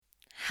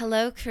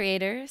Hello,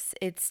 creators.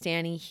 It's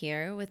Danny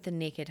here with the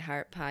Naked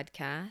Heart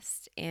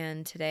podcast,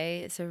 and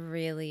today is a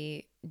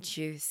really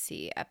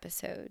juicy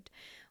episode.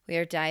 We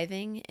are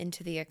diving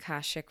into the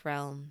Akashic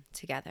realm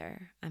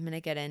together. I'm going to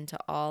get into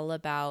all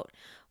about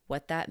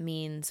what that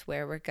means,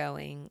 where we're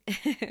going.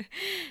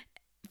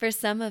 For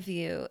some of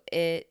you,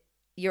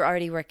 you're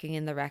already working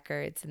in the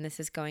records, and this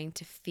is going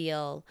to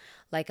feel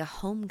like a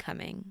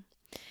homecoming.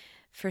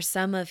 For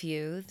some of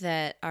you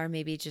that are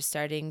maybe just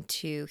starting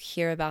to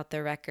hear about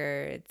the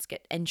records,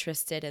 get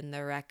interested in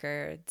the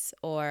records,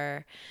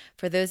 or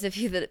for those of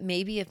you that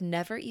maybe have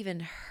never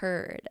even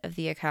heard of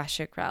the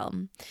Akashic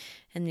realm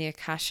and the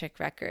Akashic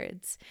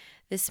records,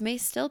 this may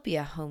still be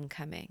a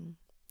homecoming.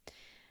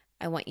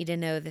 I want you to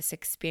know this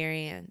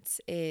experience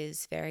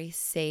is very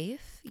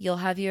safe. You'll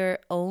have your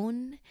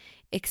own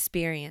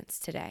experience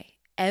today.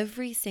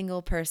 Every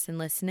single person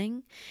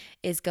listening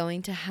is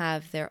going to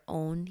have their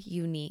own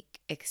unique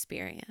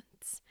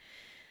experience.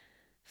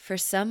 For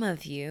some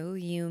of you,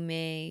 you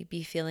may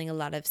be feeling a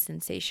lot of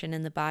sensation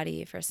in the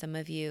body. For some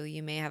of you,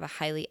 you may have a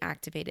highly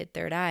activated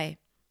third eye,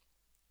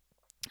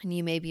 and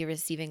you may be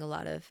receiving a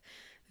lot of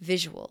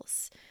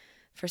visuals.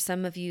 For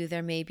some of you,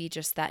 there may be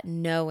just that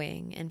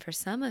knowing. And for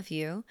some of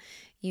you,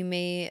 you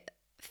may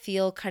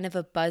feel kind of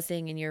a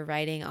buzzing in your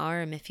writing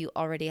arm if you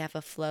already have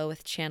a flow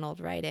with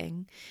channeled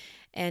writing.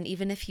 And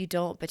even if you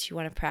don't, but you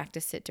want to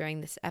practice it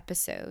during this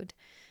episode,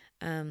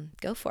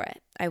 go for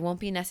it. I won't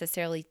be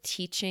necessarily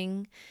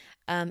teaching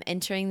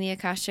entering the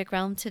Akashic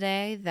realm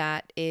today.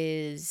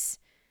 It's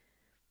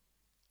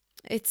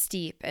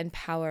deep and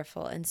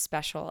powerful and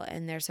special,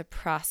 and there's a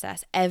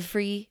process.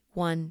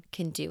 Everyone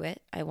can do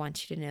it. I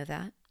want you to know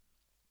that.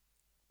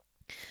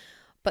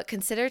 But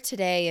consider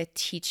today a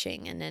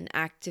teaching and an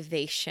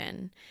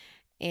activation,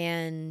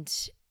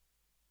 and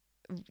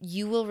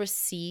you will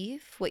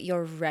receive what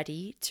you're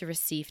ready to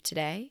receive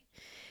today.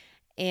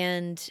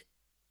 And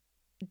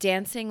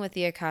dancing with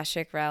the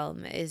Akashic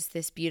realm is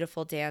this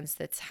beautiful dance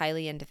that's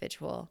highly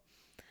individual.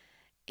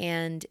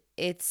 And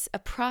it's a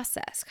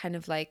process, kind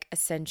of like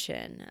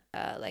ascension,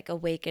 like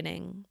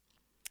awakening,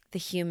 the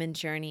human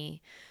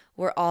journey.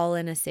 We're all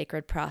in a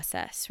sacred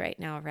process right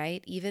now,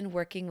 right? Even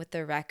working with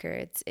the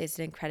records is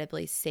an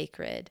incredibly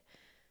sacred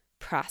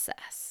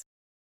process.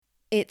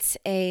 It's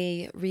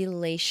a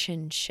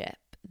relationship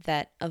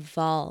that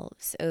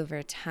evolves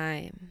over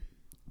time.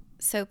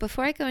 So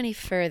before I go any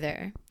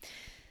further,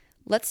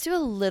 let's do a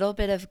little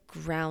bit of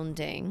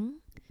grounding,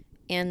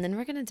 and then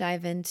we're going to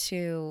dive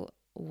into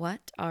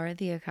what are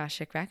the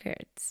Akashic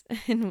records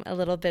and a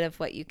little bit of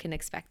what you can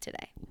expect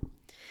today.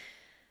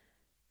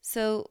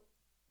 So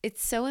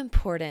it's so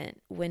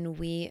important when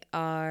we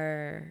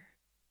are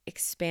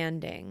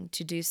expanding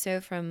to do so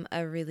from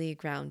a really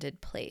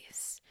grounded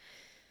place.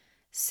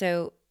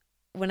 So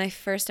when I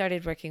first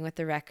started working with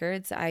the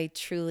records, I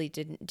truly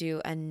didn't do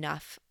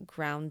enough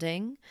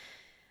grounding.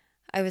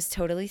 I was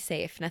totally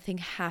safe. Nothing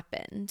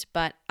happened,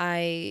 but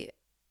I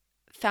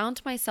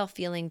found myself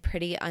feeling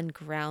pretty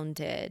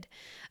ungrounded,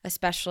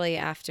 especially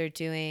after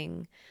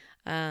doing,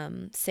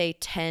 say,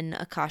 10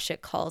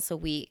 Akashic calls a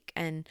week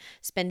and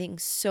spending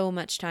so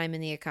much time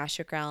in the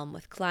Akashic realm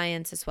with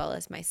clients as well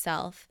as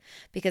myself,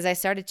 because I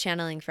started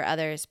channeling for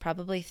others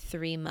probably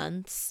 3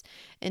 months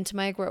into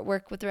my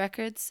work with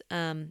records.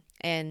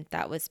 And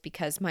that was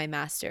because my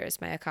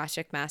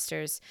Akashic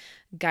masters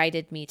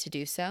guided me to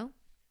do so.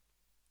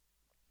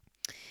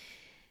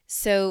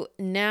 So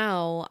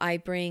now I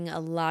bring a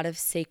lot of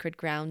sacred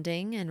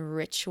grounding and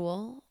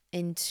ritual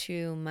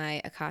into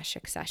my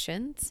Akashic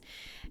sessions.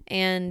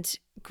 And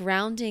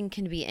grounding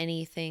can be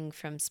anything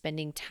from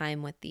spending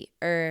time with the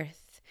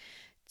earth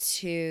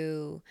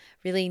to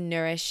really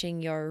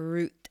nourishing your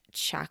root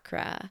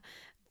chakra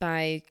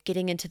by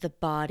getting into the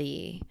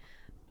body,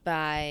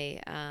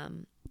 by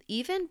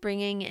even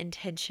bringing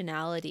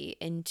intentionality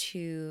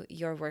into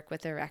your work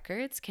with the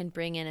records can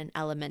bring in an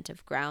element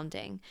of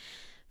grounding.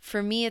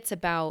 For me, it's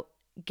about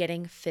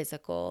getting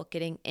physical,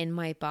 getting in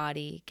my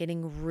body,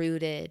 getting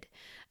rooted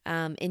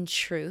in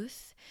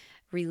truth,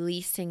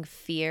 releasing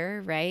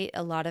fear, right?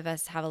 A lot of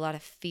us have a lot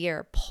of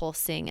fear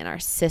pulsing in our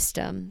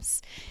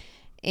systems.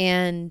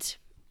 And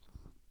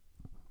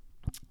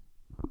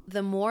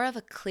the more of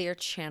a clear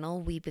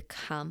channel we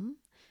become,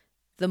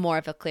 the more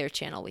of a clear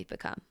channel we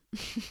become.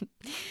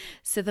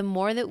 So the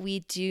more that we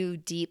do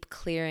deep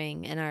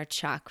clearing in our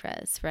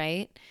chakras,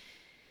 right?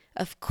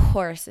 Of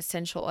course,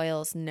 essential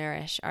oils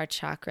nourish our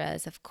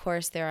chakras. Of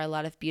course, there are a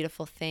lot of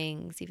beautiful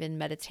things, even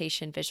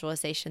meditation,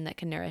 visualization that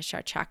can nourish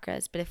our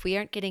chakras. But if we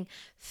aren't getting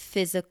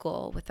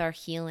physical with our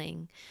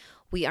healing,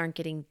 we aren't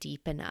getting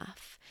deep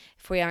enough.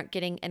 If we aren't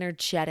getting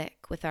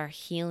energetic with our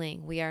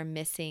healing, we are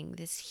missing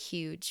this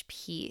huge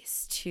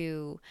piece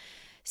to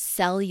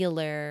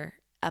cellular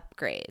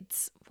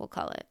upgrades, we'll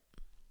call it.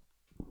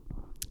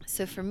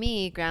 So for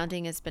me,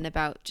 grounding has been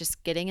about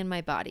just getting in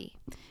my body,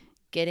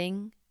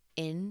 getting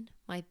in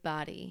my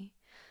body,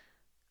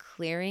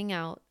 clearing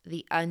out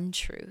the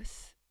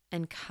untruth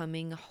and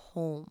coming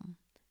home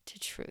to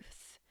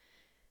truth,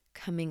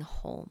 coming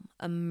home,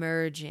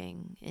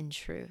 emerging in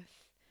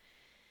truth.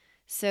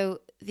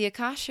 So the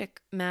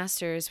Akashic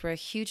Masters were a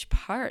huge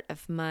part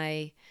of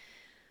my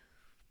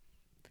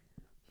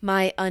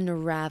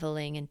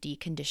unraveling and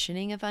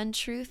deconditioning of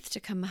untruth to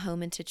come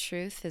home into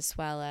truth, as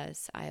well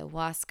as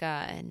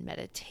ayahuasca and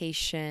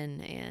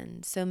meditation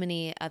and so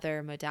many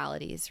other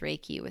modalities.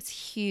 Reiki was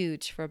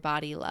huge for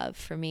body love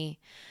for me.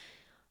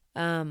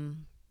 But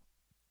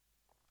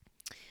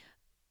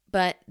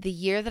the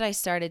year that I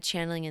started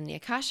channeling in the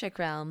Akashic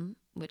realm,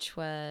 which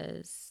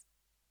was,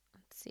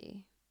 let's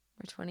see,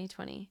 we're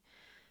 2020.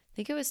 I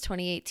think it was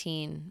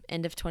 2018,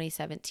 end of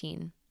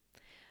 2017.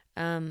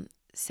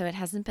 So it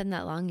hasn't been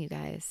that long, you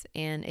guys,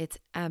 and it's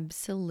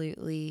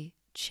absolutely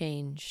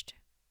changed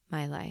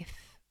my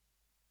life.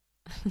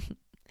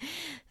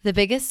 The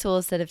biggest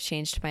tools that have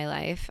changed my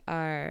life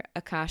are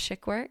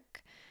Akashic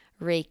work,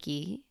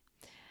 Reiki,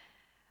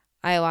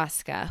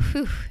 ayahuasca.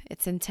 Whew,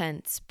 it's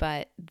intense,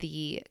 but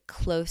the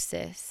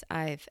closest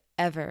I've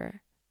ever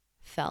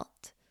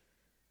felt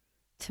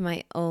to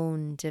my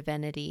own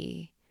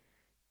divinity,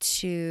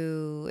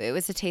 it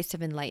was a taste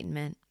of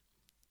enlightenment,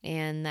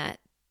 and that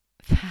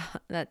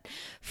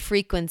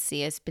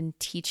frequency has been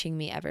teaching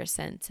me ever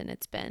since. And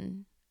it's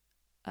been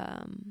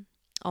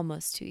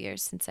almost 2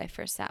 years since I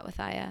first sat with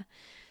Aya.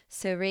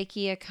 So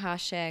Reiki,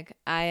 Akashic,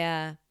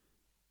 Aya.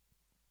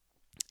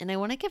 And I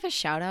want to give a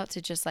shout out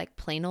to just like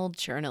plain old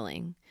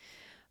journaling,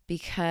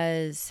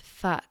 because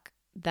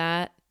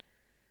that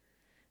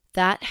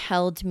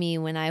held me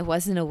when I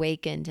wasn't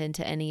awakened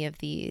into any of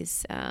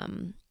these,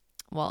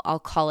 I'll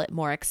call it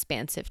more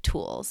expansive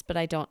tools, but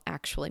I don't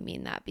actually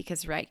mean that,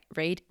 because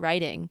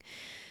writing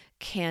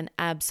can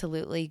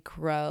absolutely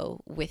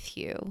grow with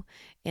you.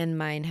 And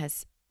mine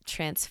has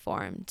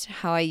transformed.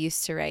 How I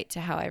used to write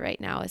to how I write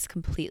now is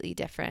completely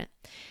different.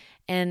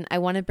 And I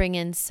want to bring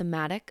in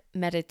somatic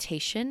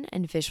meditation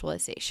and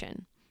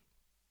visualization.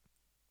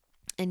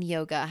 And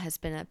yoga has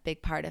been a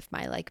big part of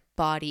my like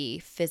body,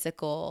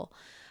 physical,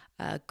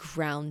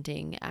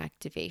 grounding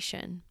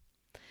activation.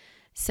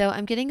 So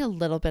I'm getting a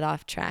little bit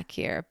off track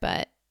here,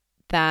 but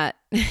that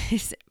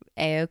is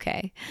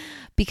a-okay,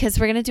 because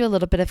we're going to do a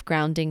little bit of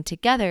grounding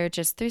together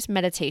just through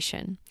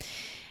meditation.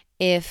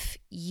 If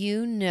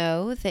you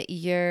know that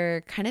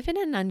you're kind of in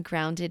an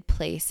ungrounded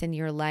place in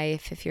your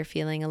life, if you're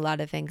feeling a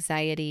lot of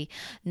anxiety,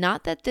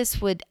 not that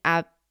this would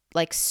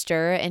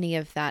stir any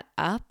of that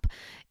up,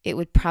 it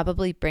would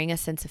probably bring a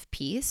sense of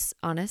peace,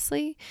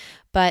 honestly.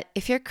 But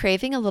if you're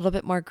craving a little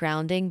bit more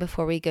grounding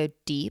before we go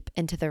deep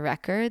into the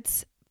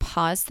records,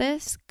 pause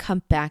this,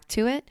 come back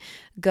to it,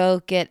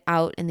 go get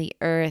out in the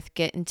earth,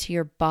 get into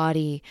your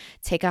body,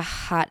 take a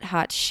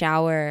hot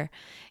shower,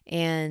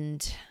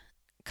 and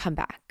come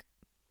back.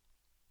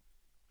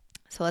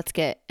 So let's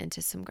get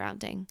into some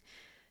grounding.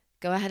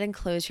 Go ahead and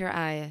close your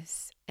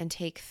eyes and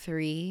take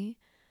 3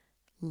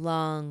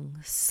 long,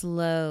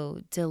 slow,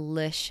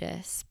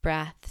 delicious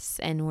breaths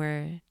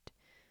inward.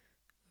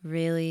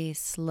 Really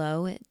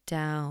slow it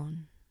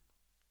down.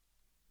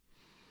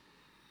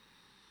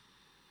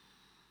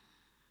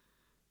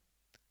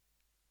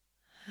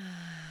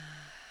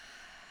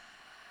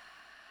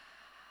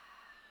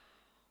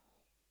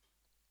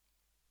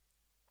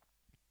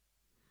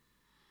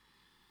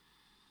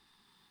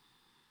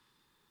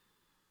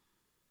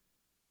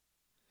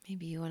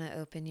 Maybe you want to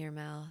open your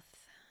mouth,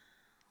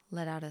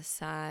 let out a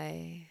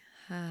sigh.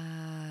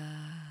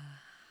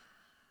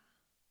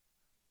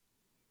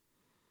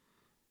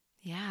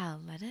 Yeah,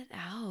 let it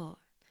out.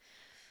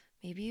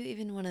 Maybe you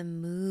even want to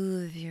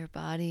move your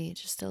body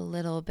just a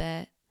little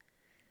bit.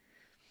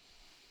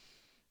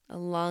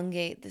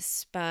 Elongate the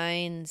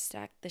spine,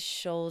 stack the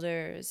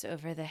shoulders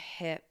over the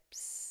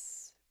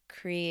hips.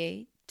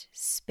 Create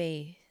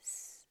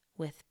space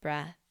with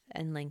breath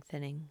and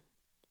lengthening.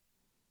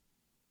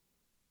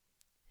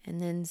 And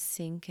then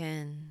sink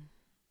in.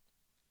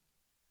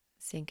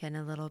 Sink in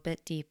a little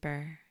bit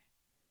deeper.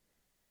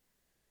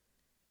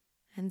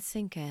 And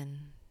sink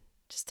in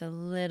just a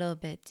little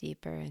bit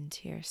deeper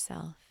into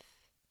yourself.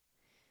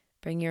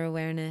 Bring your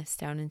awareness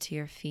down into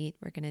your feet.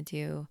 We're going to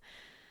do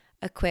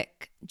a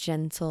quick,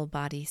 gentle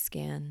body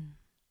scan.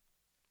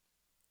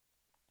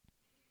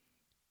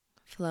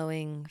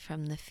 Flowing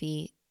from the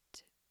feet,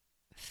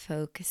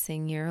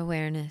 focusing your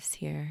awareness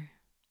here.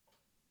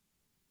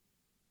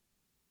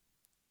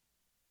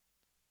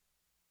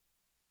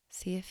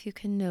 See if you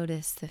can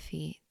notice the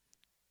feet.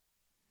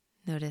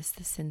 Notice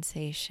the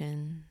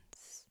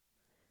sensations,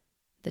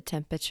 the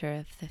temperature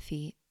of the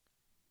feet.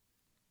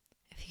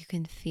 If you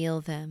can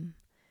feel them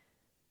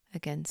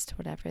against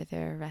whatever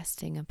they're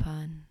resting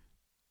upon.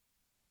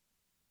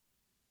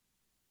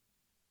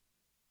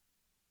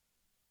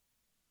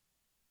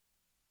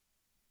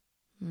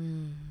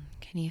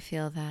 Can you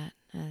feel that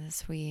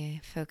as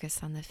we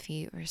focus on the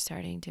feet, we're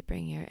starting to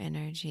bring your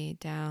energy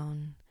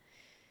down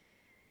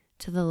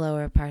to the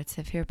lower parts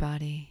of your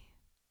body.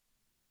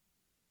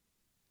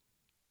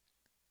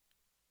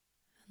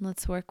 And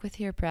let's work with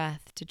your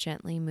breath to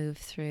gently move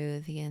through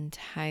the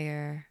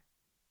entire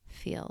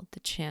field, the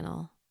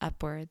channel,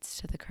 upwards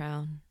to the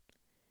crown.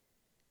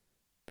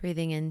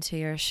 Breathing into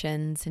your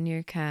shins and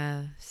your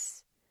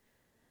calves.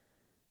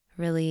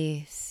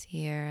 Release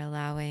here,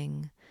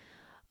 allowing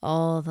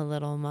all the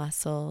little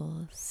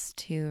muscles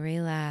to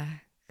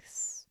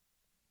relax.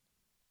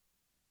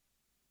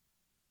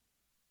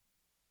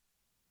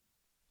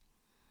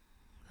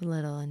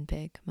 Little and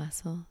big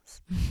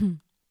muscles.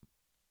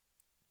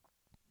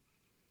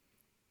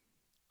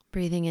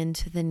 Breathing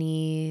into the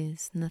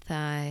knees and the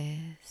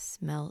thighs,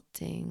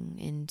 melting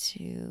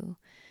into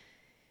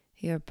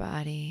your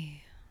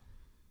body.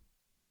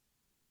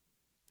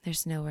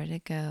 There's nowhere to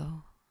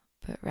go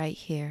but right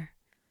here,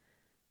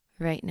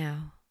 right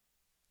now,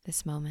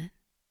 this moment,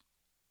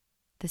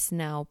 this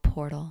now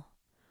portal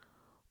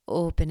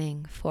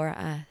opening for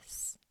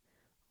us.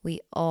 We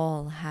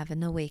all have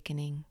an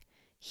awakening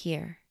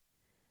here,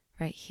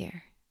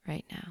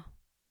 right now.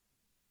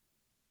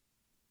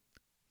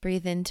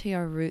 Breathe into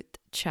your root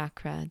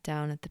chakra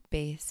down at the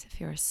base of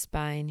your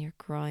spine, your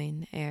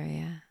groin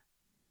area.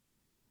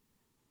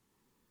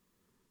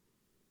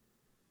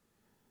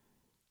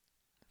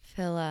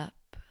 Fill up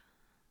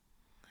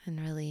and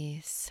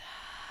release.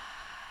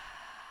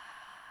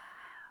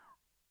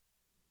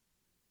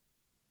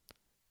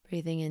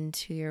 Breathing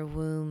into your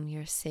womb,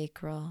 your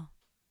sacral.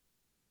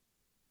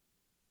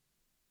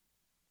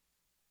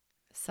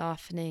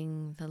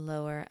 Softening the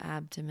lower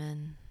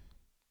abdomen.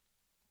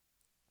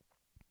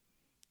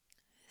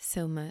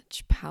 So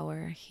much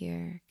power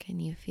here. Can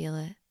you feel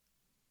it?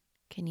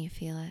 Can you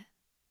feel it?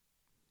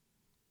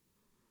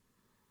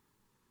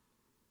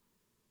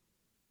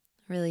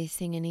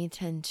 Releasing any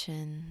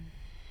tension.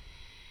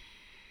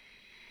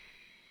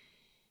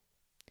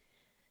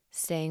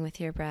 Staying with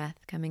your breath,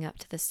 coming up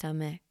to the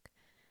stomach,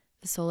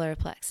 the solar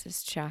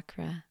plexus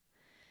chakra,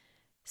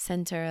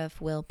 center of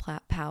will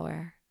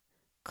power,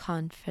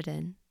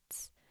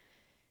 confidence,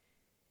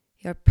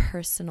 your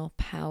personal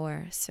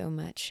power. So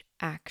much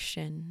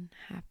action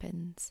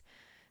happens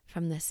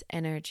from this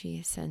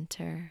energy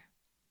center.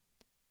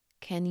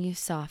 Can you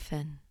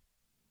soften?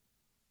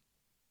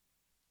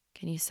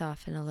 Can you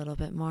soften a little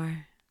bit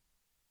more?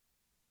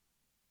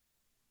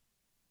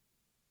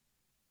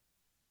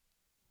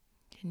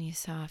 Can you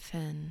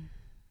soften?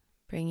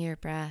 Bring your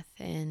breath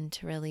in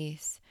to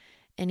release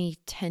any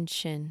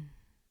tension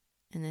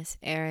in this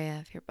area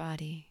of your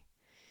body.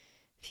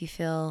 If you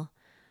feel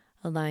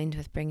aligned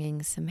with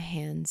bringing some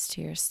hands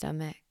to your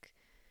stomach,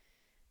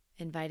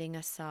 inviting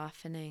a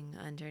softening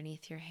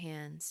underneath your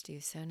hands, do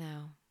so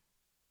now.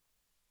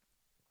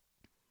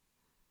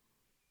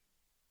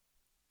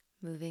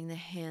 Moving the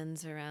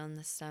hands around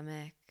the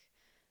stomach,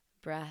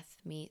 breath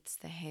meets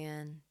the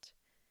hand,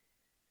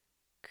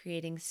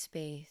 creating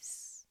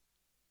space.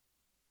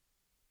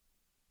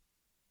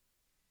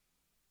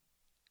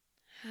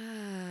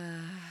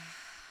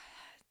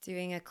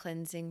 Doing a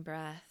cleansing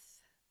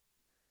breath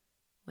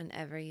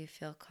whenever you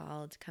feel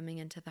called, coming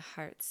into the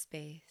heart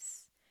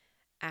space,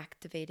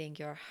 activating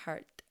your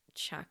heart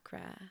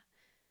chakra.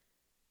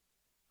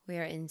 We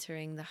are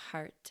entering the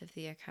heart of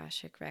the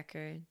Akashic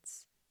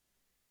Records.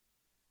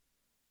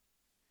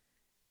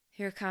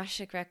 Your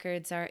Akashic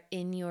Records are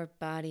in your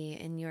body,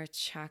 in your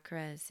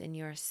chakras, in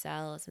your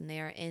cells, and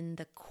they are in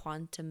the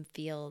quantum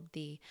field,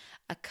 the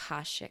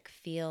Akashic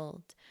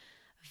field,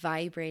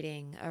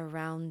 vibrating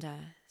around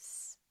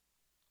us.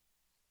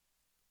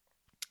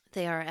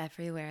 They are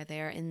everywhere.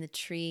 They are in the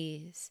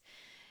trees,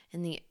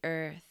 in the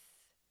earth,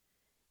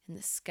 in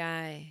the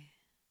sky.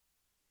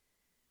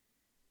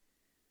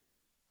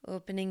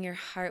 Opening your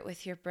heart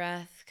with your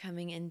breath,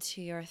 coming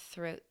into your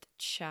throat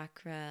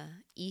chakra.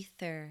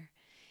 Ether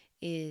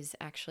is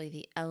actually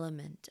the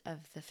element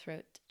of the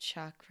throat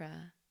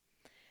chakra.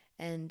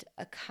 And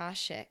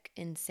Akashic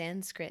in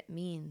Sanskrit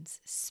means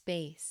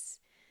space,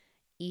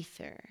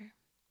 ether.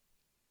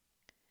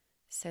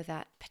 So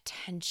that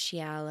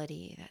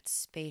potentiality, that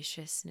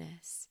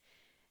spaciousness,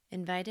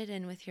 invite it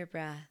in with your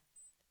breath.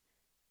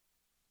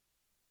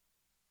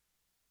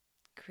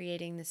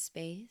 Creating the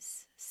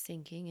space,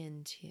 sinking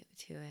into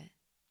it.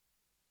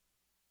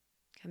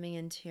 Coming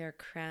into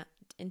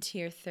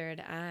your third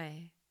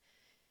eye.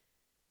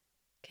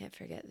 Can't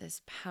forget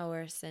this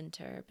power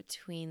center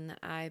between the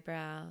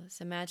eyebrows.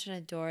 Imagine a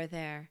door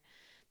there,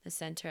 the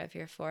center of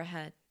your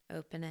forehead.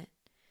 Open it.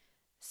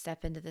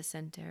 Step into the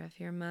center of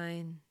your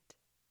mind.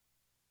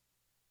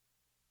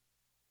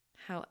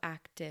 How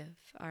active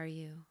are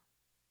you?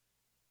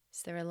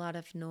 Is there a lot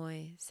of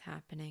noise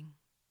happening?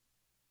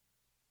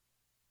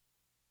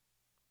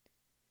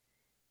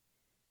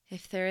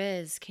 If there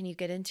is, can you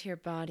get into your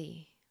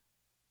body?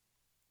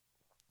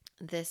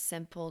 This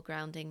simple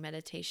grounding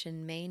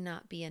meditation may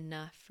not be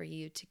enough for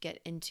you to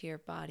get into your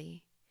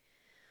body.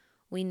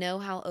 We know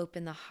how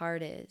open the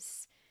heart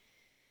is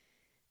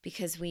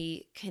because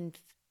we can,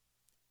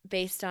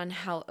 based on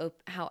how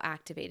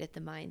activated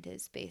the mind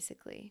is,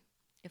 basically.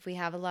 If we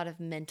have a lot of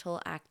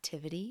mental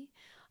activity,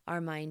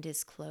 our mind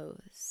is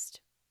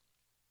closed.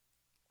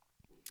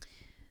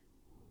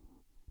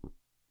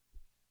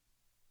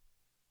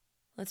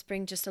 Let's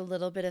bring just a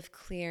little bit of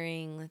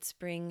clearing. Let's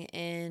bring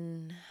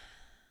in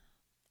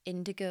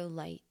indigo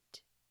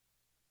light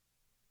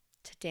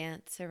to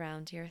dance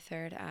around your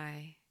third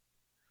eye.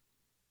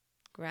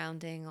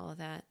 grounding all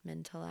that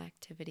mental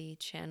activity,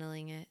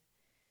 channeling it.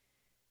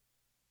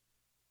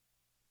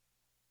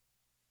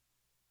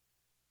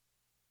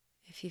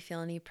 If you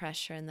feel any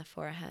pressure in the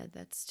forehead,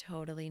 that's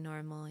totally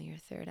normal. Your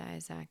third eye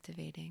is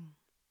activating.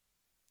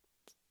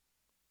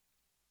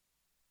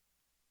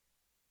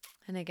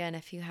 And again,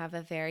 if you have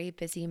a very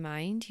busy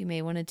mind, you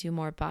may want to do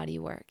more body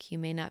work. You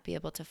may not be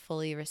able to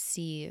fully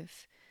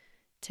receive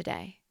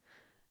today.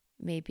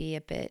 Maybe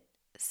a bit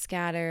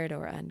scattered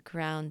or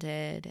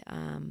ungrounded.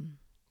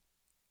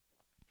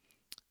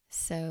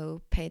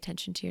 So pay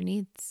attention to your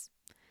needs.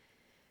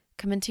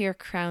 Come into your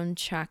crown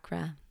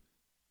chakra.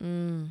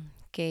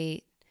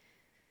 Gate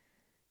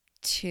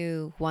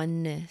to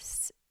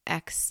oneness,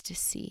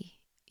 ecstasy,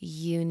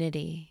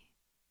 unity,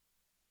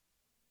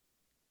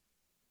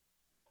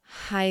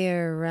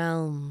 higher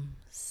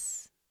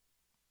realms.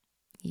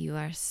 You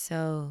are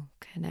so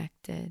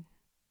connected.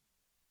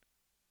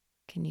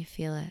 Can you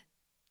feel it?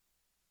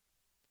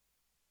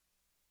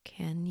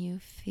 Can you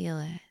feel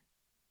it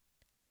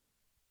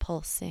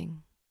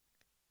pulsing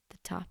the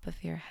top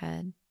of your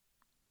head?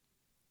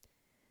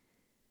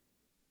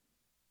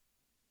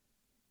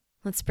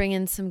 Let's bring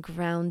in some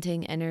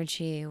grounding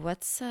energy.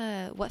 What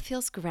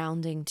feels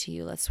grounding to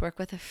you? Let's work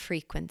with a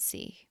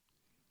frequency.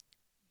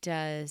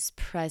 Does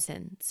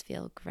presence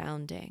feel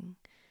grounding?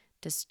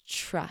 Does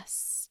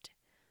trust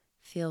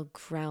feel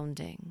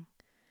grounding?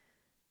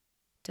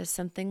 Does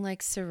something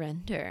like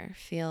surrender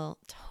feel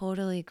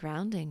totally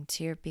grounding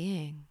to your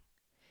being?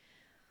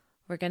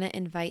 We're going to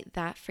invite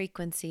that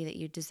frequency that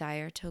you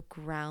desire to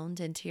ground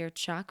into your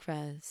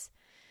chakras,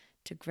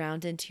 to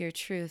ground into your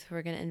truth.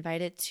 We're going to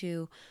invite it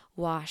to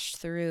wash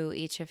through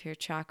each of your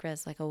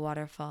chakras like a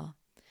waterfall.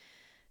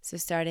 So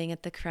starting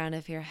at the crown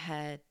of your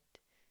head,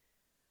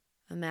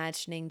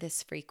 imagining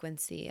this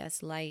frequency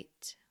as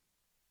light.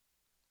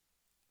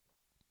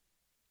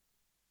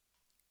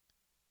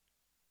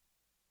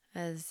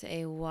 As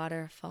a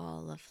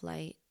waterfall of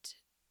light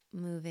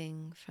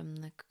moving from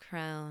the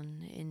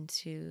crown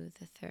into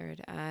the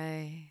third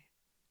eye.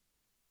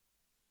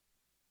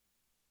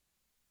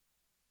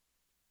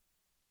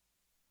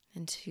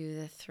 Into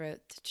the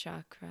throat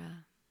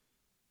chakra,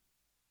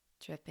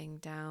 dripping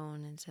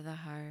down into the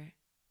heart.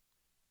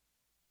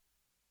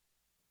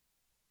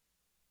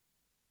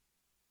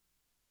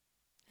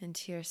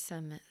 Into your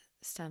stomach,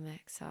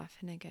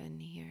 soften again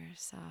here,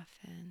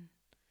 soften.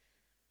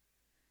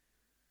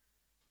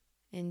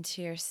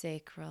 Into your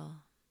sacral,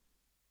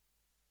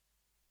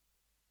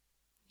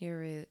 your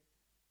root.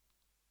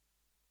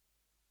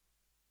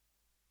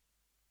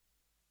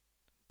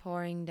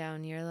 Pouring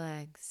down your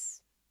legs.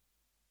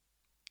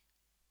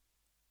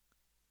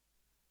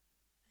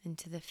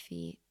 Into the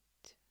feet.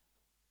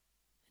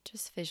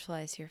 Just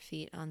visualize your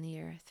feet on the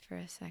earth for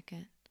a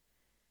second.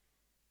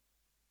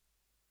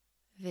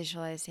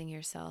 Visualizing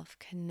yourself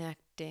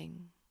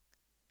connecting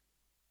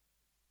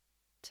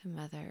to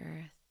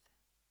Mother Earth.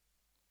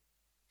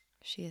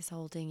 She is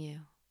holding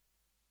you.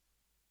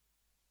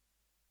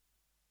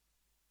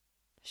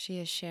 She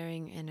is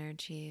sharing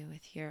energy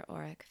with your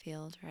auric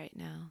field right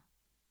now.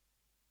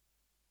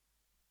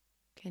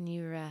 Can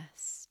you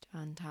rest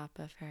on top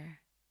of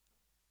her?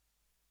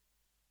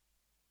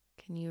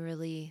 Can you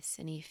release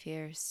any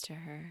fears to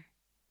her?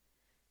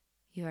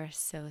 You are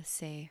so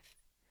safe.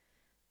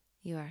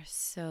 You are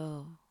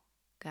so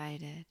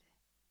guided.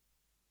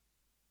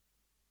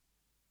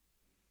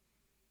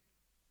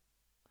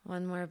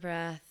 One more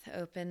breath,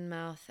 open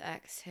mouth,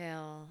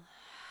 exhale.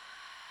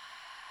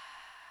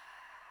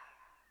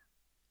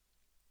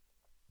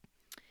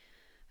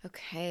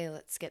 Okay,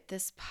 let's get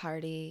this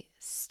party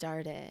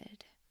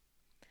started.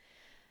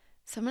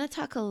 So I'm going to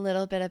talk a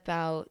little bit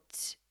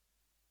about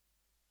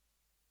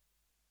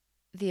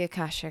the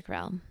Akashic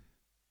realm.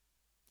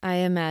 I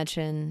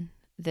imagine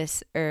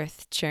this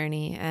earth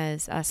journey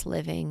as us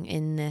living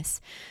in this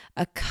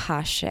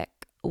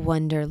Akashic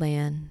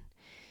wonderland.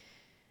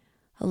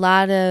 A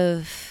lot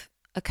of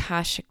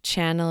Akashic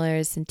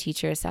channelers and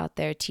teachers out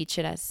there teach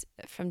it us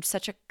from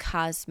such a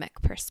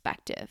cosmic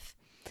perspective.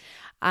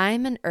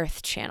 I'm an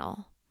earth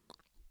channel.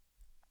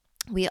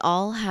 We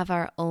all have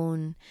our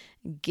own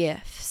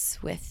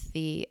gifts with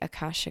the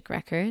Akashic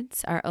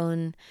records, our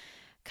own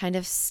kind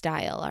of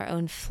style, our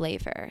own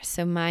flavor.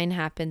 So mine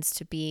happens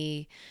to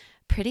be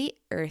pretty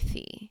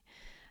earthy.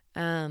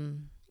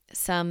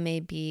 Some may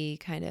be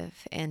kind of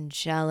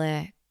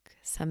angelic.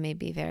 Some may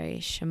be very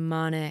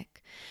shamanic.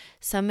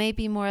 Some may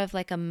be more of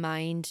like a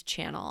mind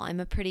channel. I'm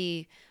a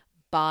pretty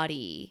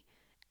body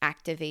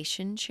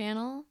activation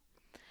channel.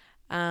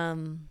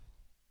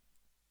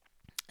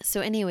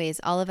 So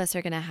anyways, all of us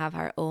are going to have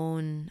our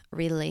own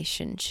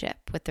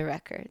relationship with the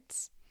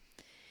records.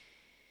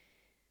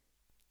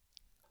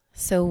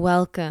 So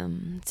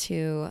welcome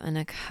to an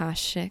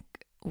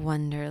Akashic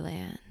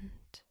wonderland.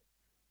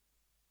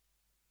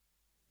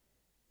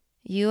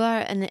 You are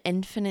an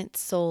infinite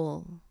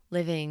soul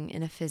living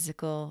in a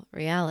physical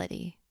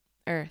reality,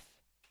 Earth.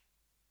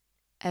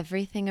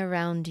 Everything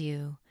around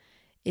you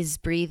is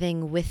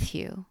breathing with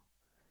you,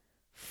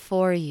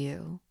 for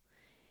you,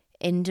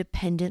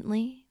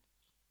 independently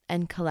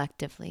and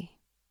collectively.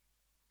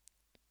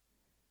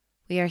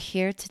 We are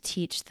here to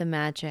teach the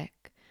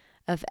magic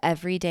of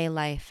everyday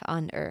life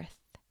on Earth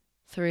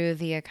through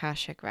the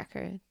Akashic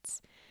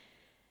Records,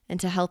 and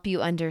to help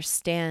you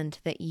understand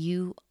that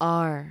you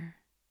are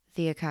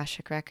the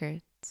Akashic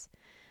Records,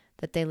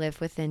 that they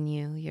live within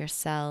you, your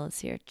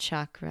cells, your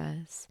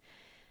chakras,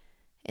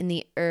 in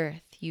the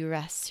earth you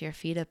rest your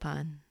feet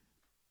upon.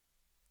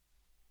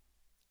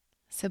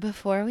 So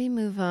before we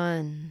move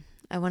on,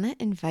 I want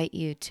to invite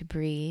you to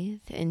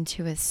breathe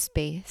into a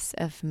space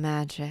of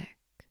magic.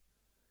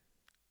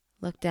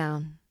 Look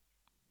down.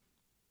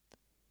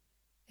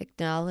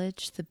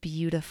 Acknowledge the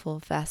beautiful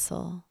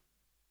vessel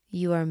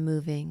you are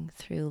moving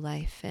through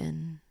life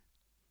in.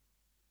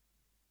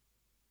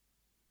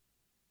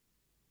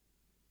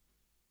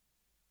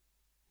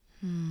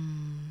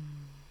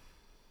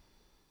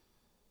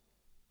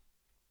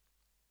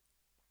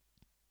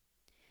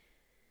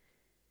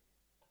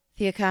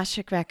 The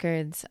Akashic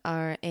Records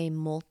are a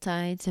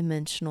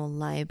multi-dimensional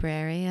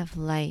library of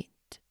light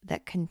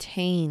that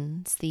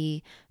contains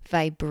the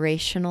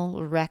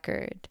vibrational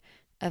record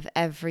of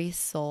every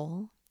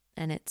soul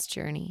and its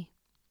journey.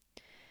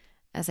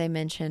 As I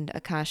mentioned,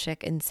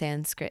 Akashic in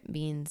Sanskrit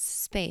means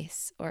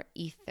space or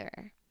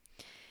ether.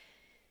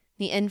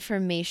 The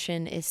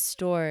information is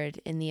stored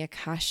in the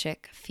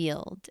Akashic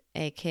field,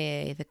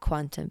 aka the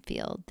quantum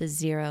field, the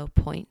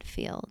 0-point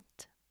field.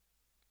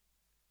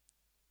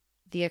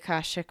 The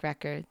Akashic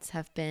Records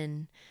have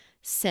been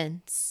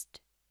sensed,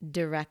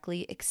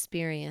 directly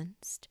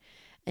experienced,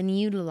 and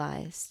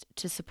utilized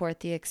to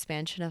support the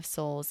expansion of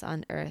souls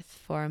on Earth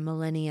for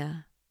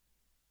millennia.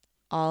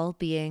 All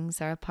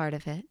beings are a part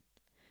of it.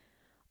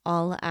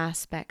 All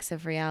aspects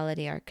of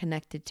reality are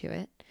connected to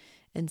it,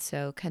 and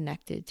so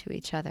connected to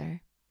each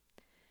other.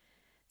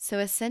 So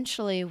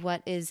essentially,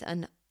 what is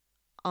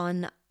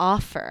on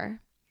offer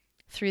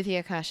through the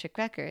Akashic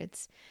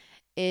Records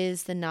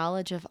is the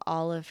knowledge of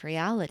all of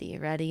reality,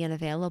 ready and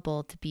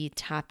available to be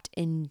tapped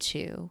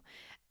into,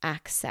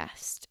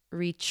 accessed,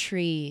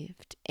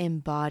 retrieved,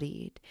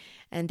 embodied,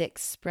 and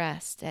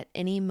expressed at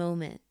any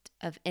moment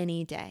of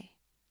any day.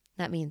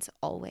 That means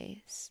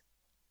always.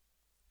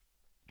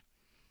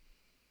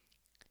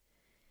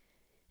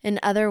 In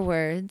other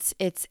words,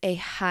 it's a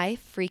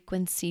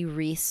high-frequency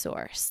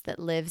resource that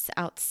lives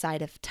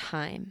outside of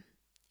time.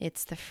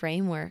 It's the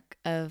framework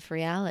of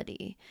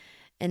reality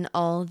and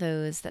all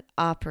those that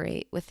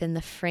operate within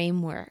the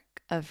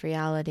framework of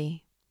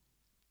reality.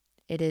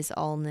 It is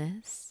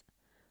allness,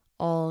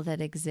 all that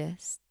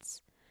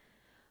exists.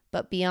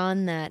 But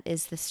beyond that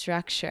is the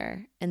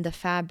structure and the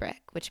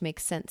fabric which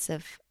makes sense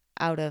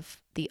out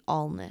of the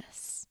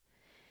allness.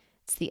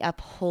 It's the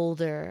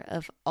upholder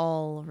of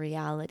all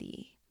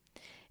reality.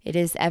 It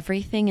is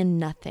everything and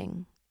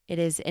nothing. It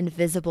is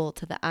invisible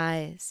to the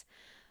eyes,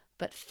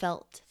 but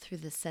felt through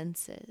the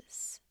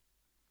senses.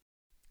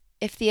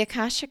 If the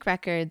Akashic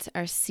Records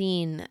are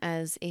seen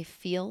as a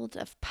field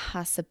of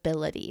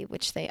possibility,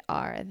 which they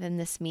are, then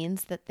this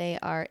means that they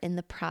are in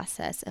the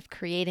process of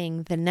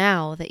creating the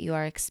now that you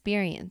are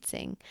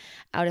experiencing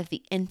out of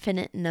the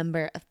infinite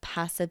number of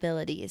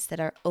possibilities that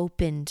are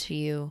open to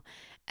you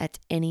at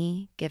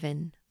any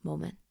given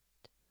moment.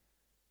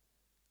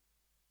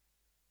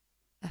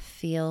 A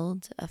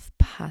field of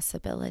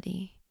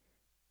possibility.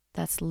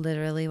 That's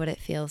literally what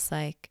it feels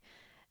like.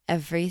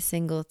 Every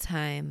single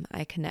time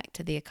I connect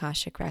to the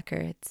Akashic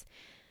Records,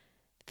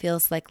 it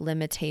feels like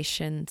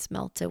limitations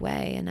melt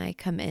away and I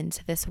come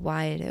into this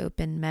wide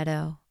open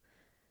meadow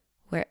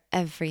where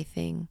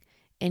everything,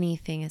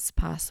 anything is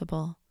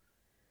possible,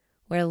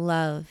 where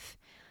love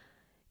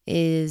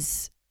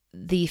is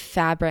the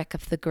fabric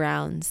of the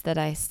grounds that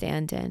I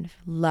stand in.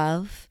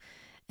 Love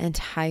and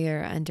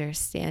higher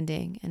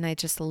understanding, and I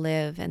just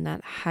live in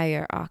that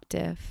higher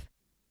octave.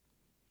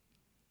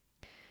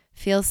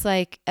 Feels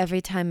like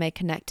every time I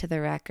connect to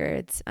the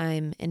records,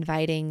 I'm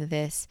inviting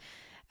this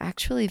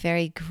actually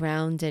very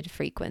grounded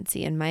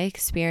frequency. In my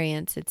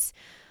experience,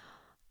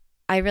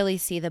 I really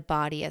see the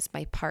body as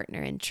my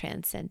partner in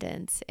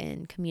transcendence,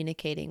 in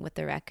communicating with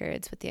the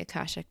records, with the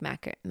Akashic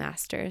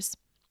Masters.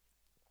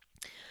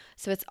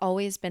 So it's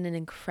always been an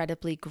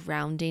incredibly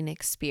grounding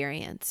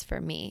experience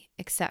for me,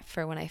 except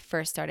for when I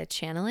first started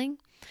channeling.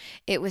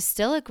 It was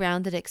still a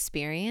grounded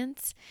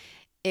experience.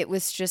 It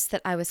was just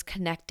that I was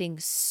connecting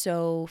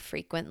so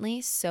frequently,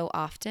 so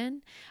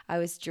often. I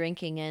was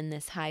drinking in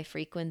this high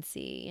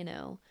frequency,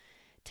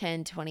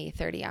 10, 20,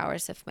 30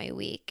 hours of my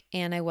week.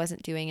 And I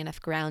wasn't doing enough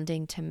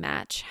grounding to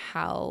match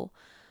how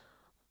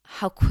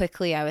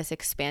quickly I was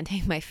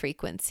expanding my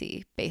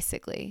frequency,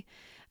 basically.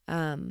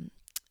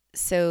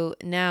 So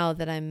now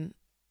that I'm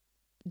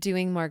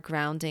doing more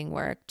grounding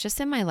work, just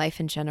in my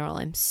life in general,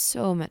 I'm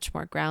so much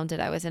more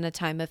grounded. I was in a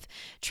time of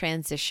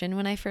transition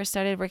when I first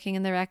started working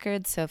in the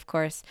records. So of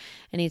course,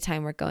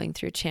 anytime we're going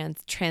through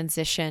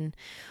transition,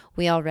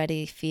 we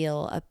already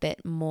feel a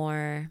bit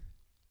more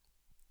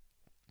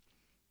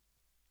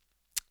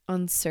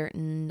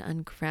uncertain,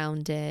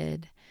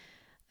 ungrounded,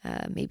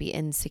 maybe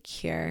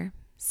insecure.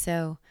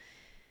 So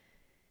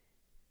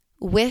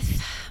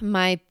with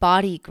my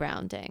body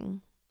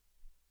grounding,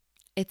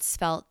 it's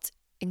felt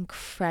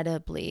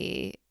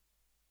incredibly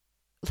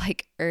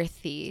like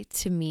earthy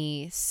to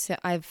me. So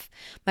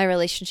my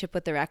relationship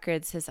with the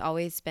records has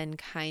always been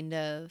kind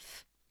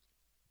of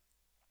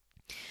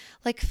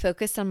like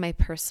focused on my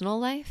personal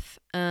life.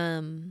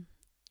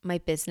 My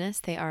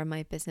business, they are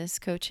my business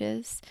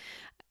coaches.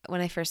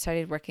 When I first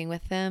started working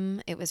with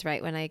them, it was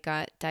right when I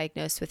got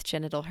diagnosed with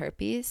genital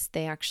herpes.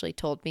 They actually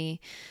told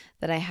me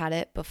that I had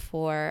it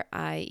before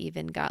I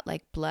even got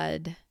like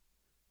blood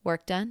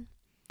work done.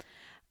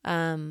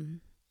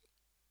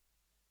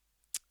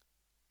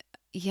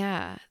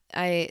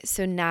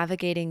 So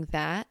navigating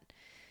that,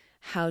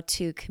 how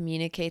to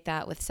communicate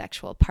that with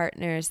sexual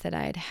partners that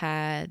I'd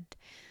had,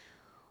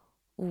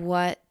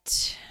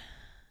 what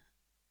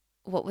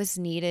was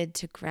needed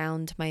to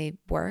ground my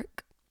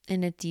work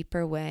in a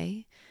deeper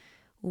way,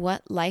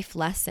 what life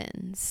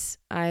lessons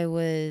I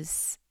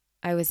was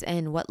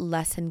in, what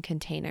lesson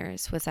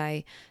containers was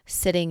I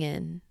sitting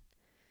in,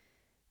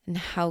 and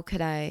how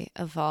could I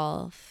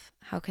evolve?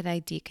 How could I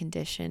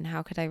decondition?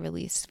 How could I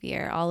release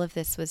fear? All of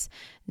this was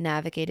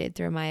navigated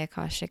through my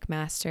Akashic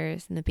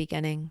Masters in the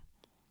beginning.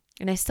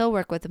 And I still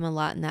work with them a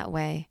lot in that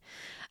way.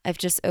 I've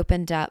just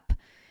opened up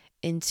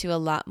into a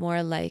lot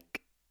more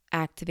like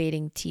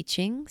activating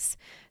teachings.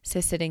 So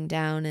sitting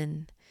down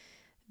and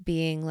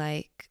being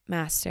like,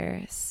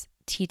 Masters,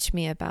 teach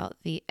me about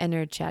the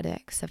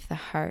energetics of the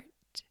heart.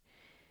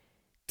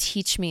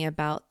 Teach me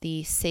about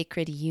the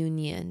sacred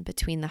union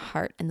between the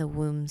heart and the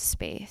womb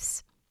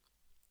space.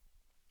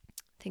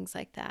 Things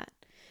like that.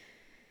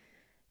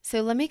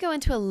 So let me go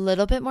into a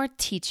little bit more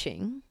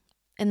teaching,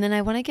 and then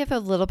I want to give a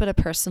little bit of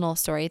personal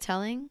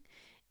storytelling,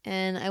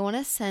 and I want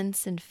to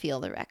sense and feel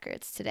the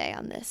records today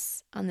on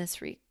this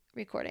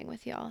recording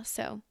with y'all.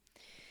 So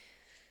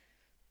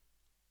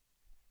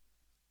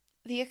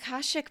the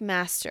Akashic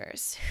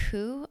Masters,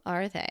 who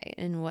are they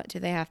and what do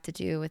they have to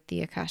do with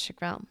the Akashic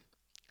realm?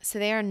 So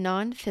they are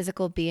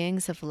non-physical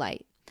beings of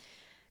light.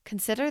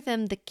 Consider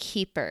them the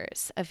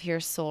keepers of your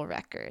soul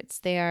records.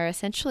 They are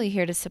essentially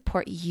here to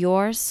support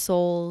your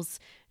soul's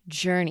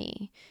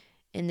journey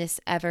in this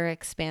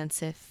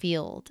ever-expansive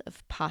field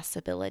of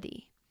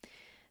possibility.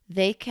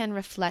 They can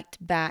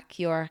reflect back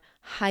your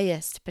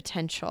highest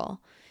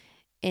potential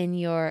in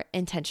your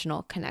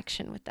intentional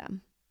connection with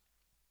them.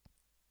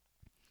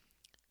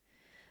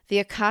 The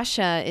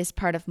Akasha is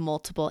part of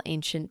multiple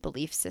ancient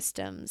belief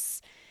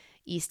systems.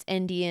 East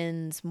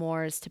Indians,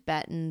 Moors,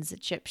 Tibetans,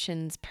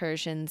 Egyptians,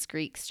 Persians,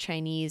 Greeks,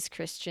 Chinese,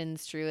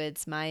 Christians,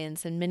 Druids,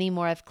 Mayans, and many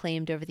more have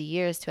claimed over the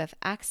years to have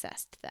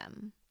accessed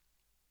them.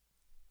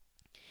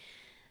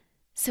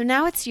 So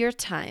now it's your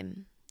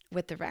time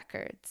with the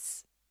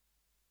records.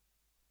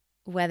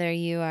 Whether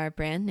you are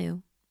brand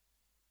new,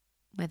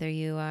 whether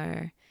you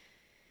are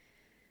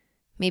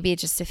maybe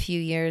just a few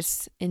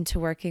years into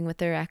working with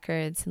the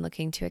records and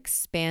looking to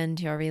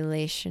expand your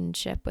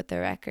relationship with the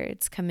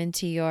records, come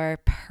into your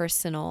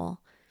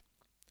personal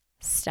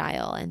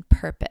style and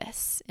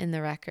purpose in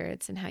the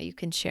records and how you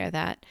can share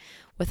that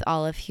with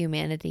all of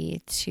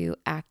humanity to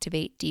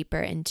activate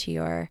deeper into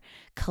your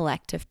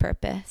collective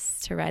purpose,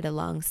 to ride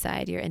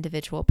alongside your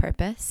individual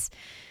purpose.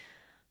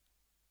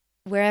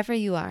 Wherever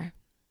you are,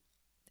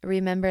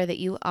 remember that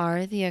you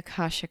are the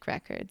Akashic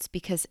Records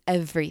because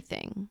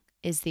everything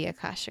is the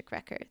Akashic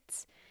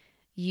Records.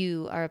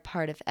 You are a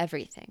part of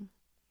everything.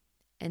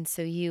 And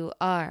so you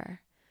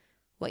are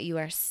what you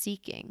are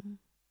seeking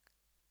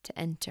to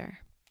enter.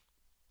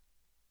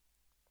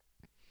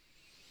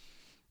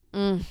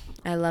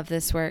 I love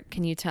this work.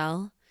 Can you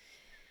tell?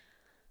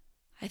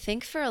 I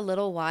think for a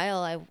little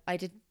while I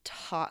didn't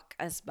talk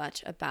as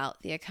much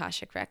about the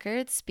Akashic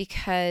Records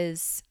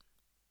because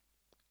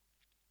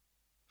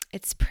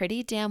it's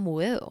pretty damn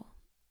woo,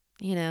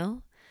 you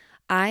know?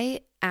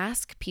 I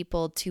ask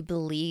people to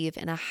believe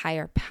in a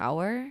higher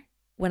power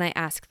when I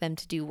ask them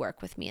to do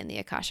work with me in the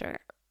Akashic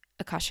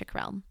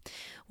realm.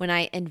 When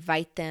I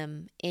invite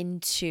them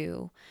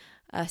into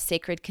a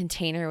sacred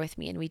container with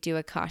me and we do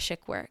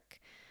Akashic work,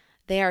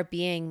 they are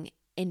being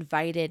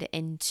invited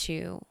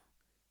into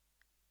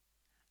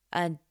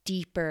a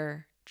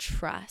deeper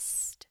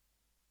trust,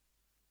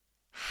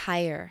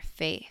 higher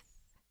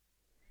faith.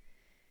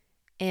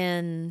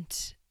 And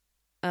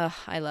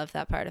I love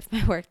that part of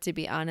my work, to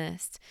be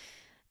honest.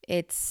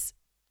 It's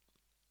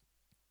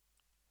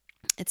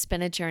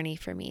been a journey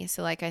for me.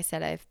 So like I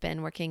said, I've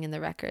been working in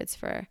the records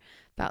for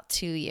about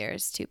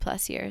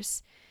 2+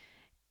 years.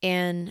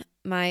 And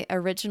my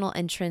original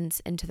entrance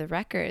into the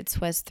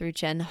records was through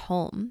Jen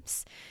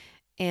Holmes.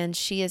 And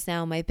she is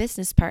now my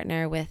business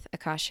partner with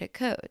Akashic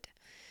Code.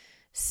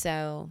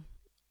 So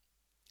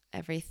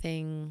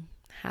everything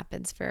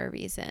happens for a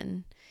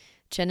reason.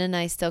 Jen and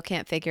I still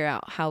can't figure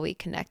out how we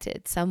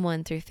connected.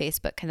 Someone through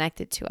Facebook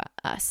connected to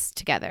us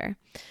together.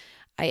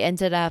 I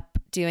ended up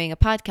doing a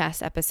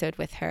podcast episode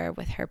with her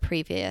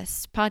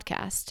previous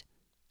podcast.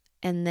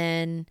 And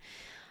then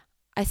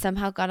I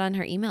somehow got on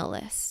her email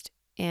list.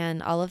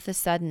 And all of a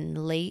sudden,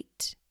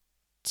 late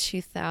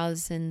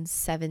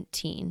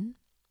 2017,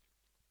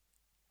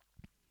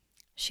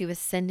 she was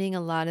sending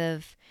a lot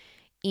of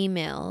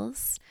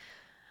emails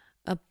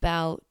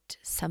about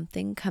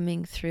something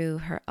coming through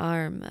her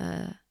arm,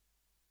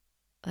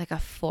 like a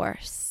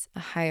force, a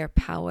higher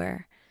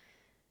power,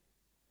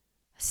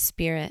 a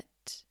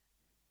spirit.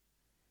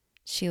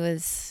 She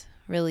was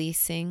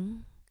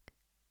releasing,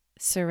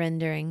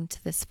 surrendering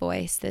to this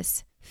voice,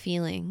 this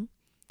feeling.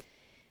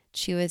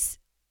 She was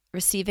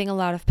receiving a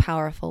lot of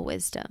powerful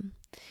wisdom.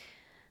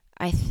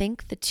 I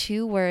think the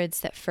two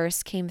words that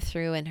first came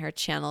through in her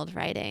channeled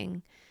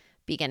writing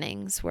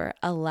beginnings were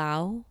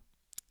allow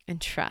and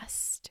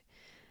trust.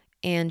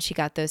 And she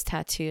got those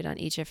tattooed on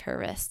each of her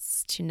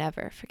wrists to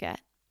never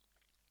forget.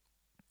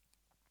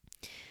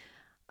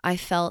 I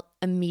felt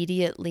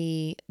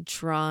immediately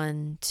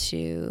drawn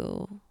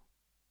to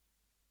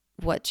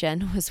what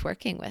Jen was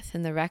working with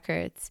in the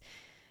records.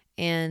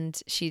 And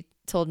she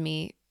told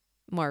me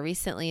more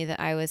recently that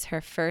I was her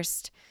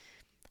first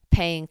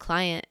paying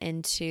client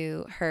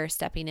into her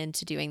stepping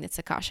into doing this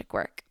Akashic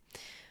work,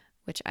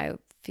 which I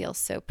feel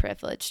so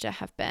privileged to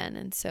have been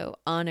and so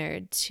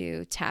honored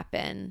to tap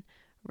in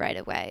right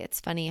away. It's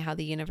funny how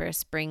the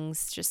universe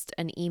brings just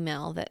an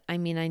email that, I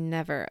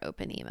never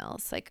open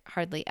emails, like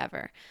hardly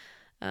ever.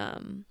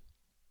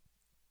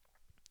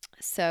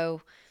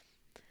 So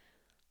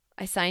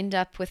I signed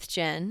up with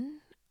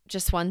Jen,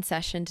 just one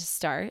session to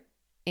start,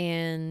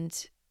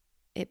 and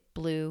it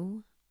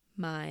blew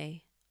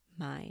my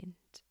mind.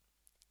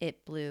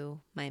 It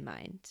blew my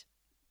mind.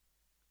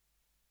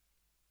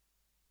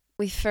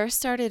 We first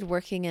started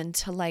working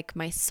into like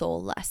my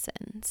soul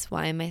lessons,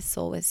 why my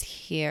soul was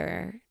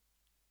here.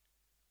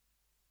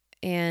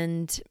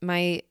 And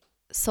my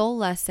soul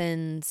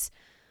lessons,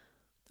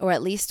 or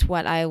at least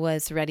what I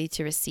was ready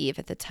to receive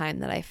at the time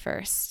that I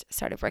first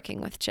started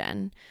working with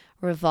Jen,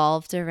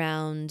 revolved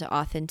around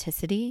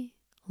authenticity,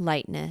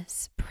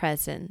 lightness,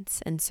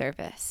 presence, and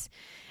service.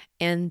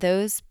 And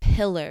those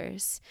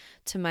pillars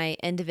to my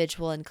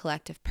individual and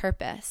collective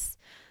purpose,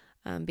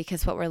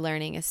 because what we're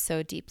learning is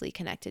so deeply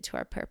connected to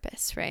our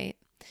purpose, right?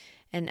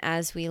 And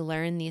as we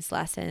learn these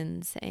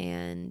lessons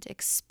and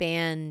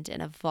expand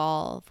and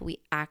evolve, we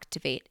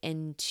activate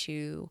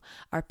into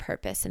our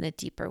purpose in a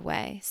deeper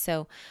way.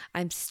 So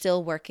I'm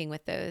still working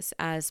with those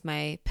as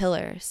my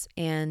pillars,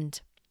 and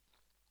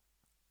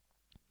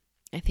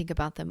I think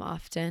about them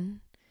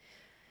often.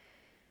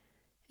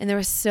 And there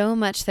was so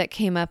much that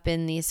came up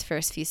in these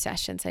first few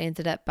sessions. I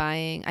ended up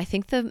buying, I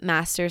think the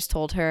masters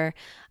told her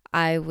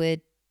I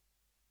would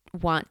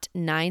want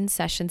 9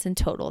 sessions in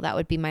total. That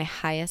would be my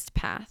highest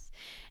path.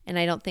 And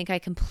I don't think I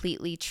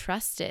completely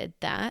trusted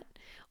that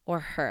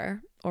or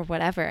her or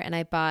whatever. And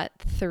I bought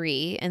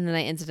 3, and then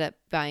I ended up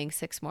buying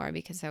 6 more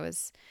because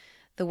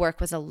the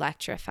work was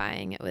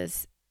electrifying. It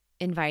was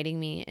inviting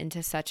me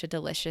into such a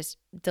delicious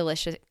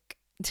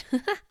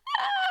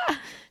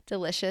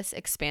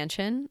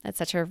expansion at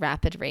such a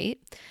rapid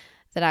rate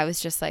that I was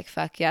just like,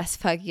 fuck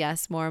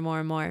yes,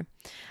 more.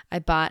 I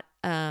bought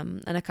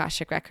an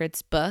Akashic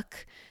Records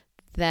book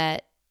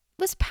that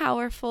was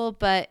powerful,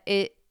 but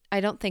I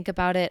don't think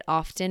about it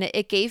often.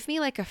 It gave me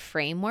like a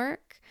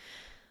framework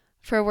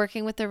for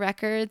working with the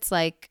records,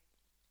 like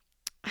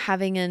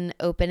having an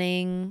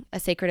opening, a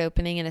sacred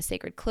opening and a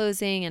sacred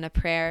closing and a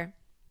prayer.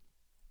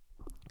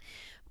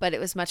 But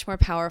it was much more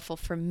powerful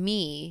for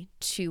me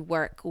to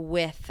work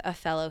with a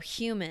fellow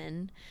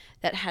human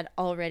that had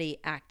already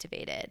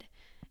activated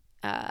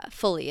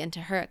fully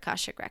into her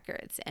Akashic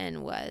Records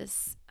and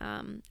was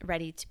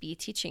ready to be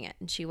teaching it.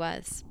 And she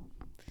was.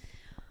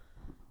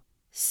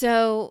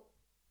 So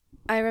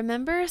I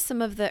remember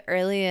some of the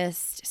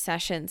earliest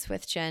sessions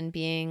with Jen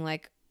being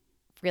like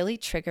really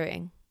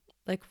triggering,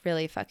 like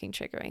really fucking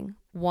triggering.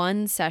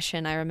 One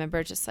session I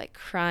remember just like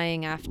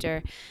crying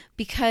after,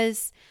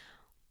 because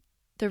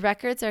the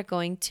records are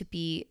going to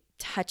be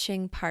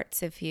touching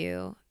parts of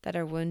you that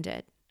are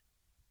wounded.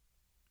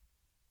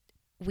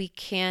 We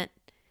can't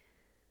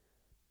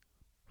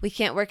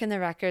work in the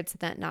records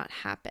and that not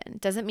happen.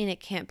 Doesn't mean it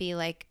can't be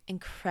like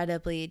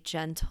incredibly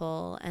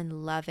gentle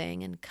and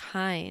loving and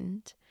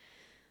kind.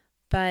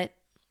 But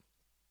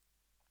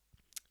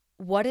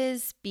what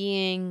is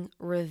being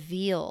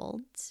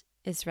revealed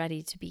is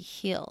ready to be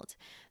healed.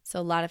 So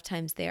a lot of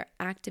times they are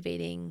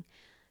activating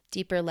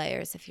deeper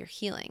layers of your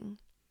healing.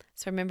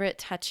 So I remember it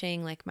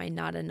touching like my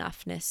not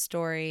enoughness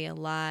story a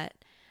lot,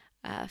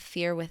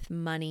 fear with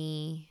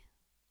money,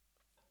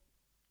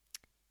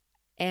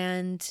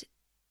 and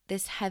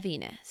this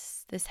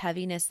heaviness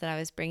that I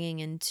was bringing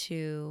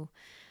into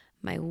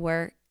my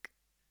work,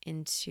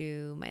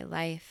 into my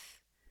life.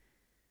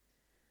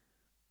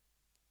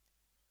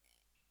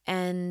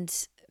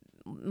 And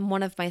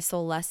one of my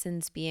soul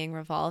lessons being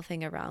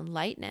revolving around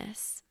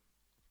lightness.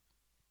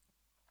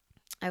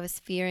 I was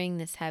fearing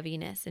this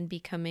heaviness and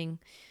becoming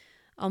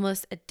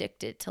almost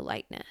addicted to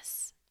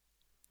lightness.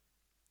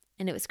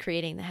 And it was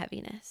creating the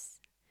heaviness.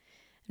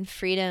 And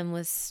freedom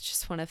was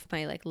just one of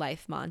my like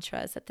life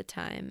mantras at the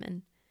time.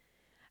 And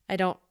I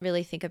don't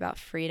really think about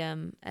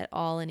freedom at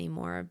all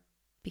anymore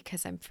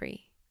because I'm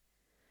free.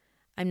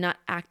 I'm not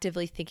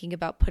actively thinking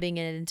about putting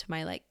it into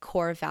my like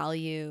core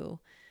value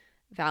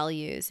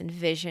values and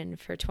vision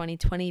for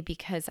 2020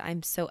 because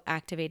I'm so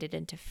activated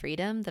into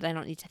freedom that I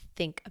don't need to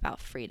think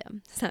about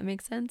freedom. Does that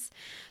make sense?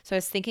 So I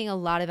was thinking a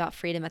lot about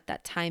freedom at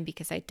that time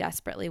because I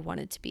desperately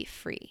wanted to be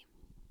free.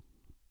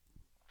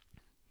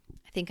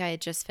 I think I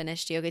had just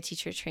finished yoga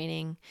teacher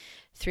training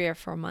 3 or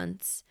 4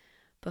 months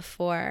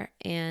before,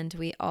 and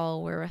we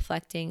all were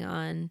reflecting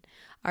on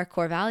our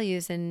core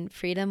values, and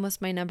freedom was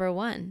my number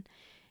one.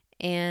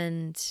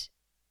 And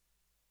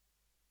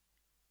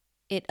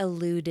it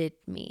eluded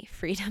me.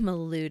 Freedom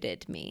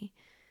eluded me.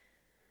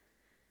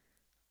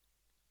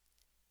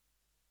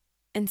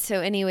 And so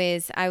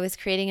anyways, I was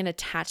creating an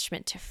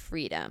attachment to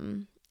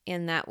freedom,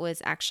 and that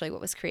was actually what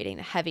was creating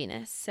the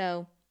heaviness.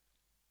 So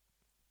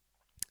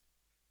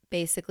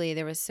basically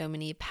there was so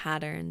many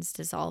patterns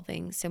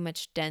dissolving, so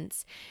much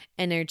dense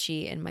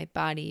energy in my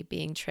body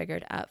being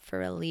triggered up for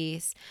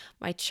release,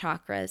 my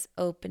chakras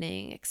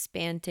opening,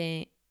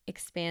 expanding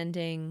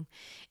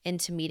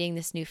into meeting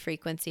this new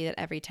frequency that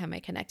every time I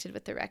connected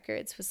with the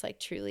records was like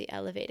truly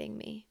elevating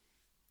me.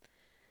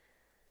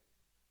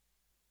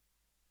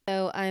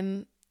 So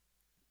I'm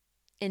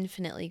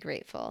infinitely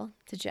grateful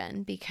to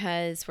Jen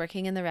because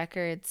working in the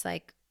records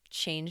like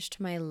changed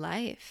my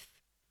life.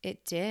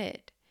 It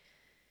did.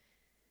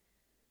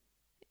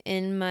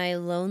 In my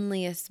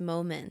loneliest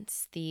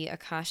moments, the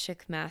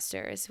Akashic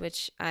Masters,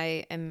 which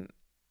I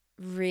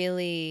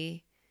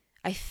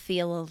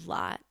feel a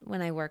lot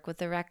when I work with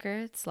the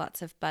records,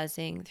 lots of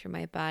buzzing through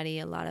my body,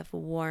 a lot of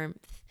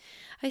warmth.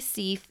 I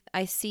see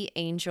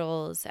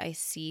angels, I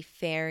see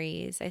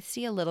fairies, I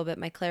see a little bit.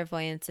 My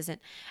clairvoyance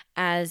isn't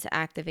as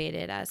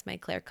activated as my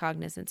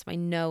claircognizance, my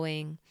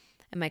knowing,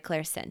 and my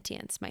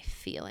clairsentience, my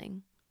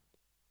feeling.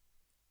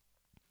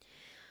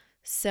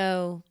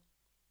 So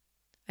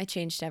I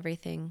changed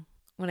everything.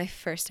 When I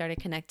first started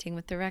connecting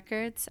with the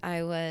records,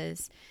 I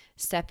was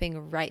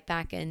stepping right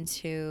back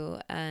into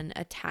an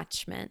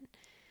attachment,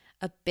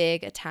 a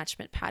big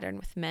attachment pattern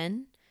with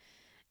men.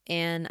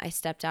 And I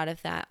stepped out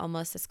of that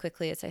almost as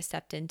quickly as I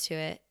stepped into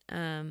it.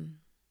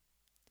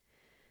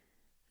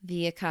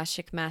 The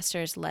Akashic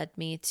Masters led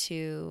me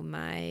to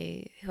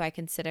who I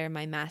consider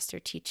my master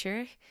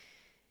teacher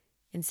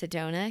in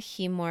Sedona.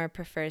 He more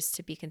prefers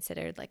to be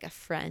considered like a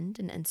friend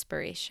and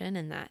inspiration,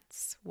 and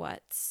that's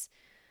what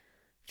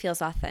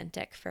feels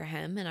authentic for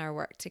him in our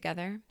work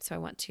together. So I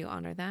want to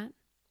honor that.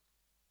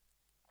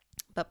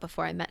 But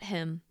before I met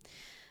him,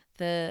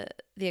 the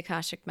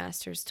Akashic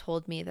Masters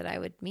told me that I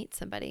would meet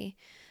somebody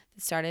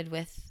that started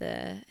with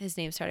his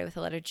name started with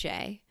the letter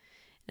J,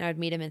 and I would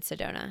meet him in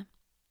Sedona.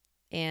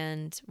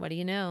 And what do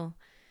you know?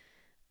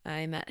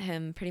 I met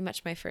him pretty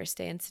much my first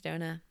day in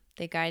Sedona.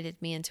 They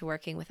guided me into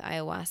working with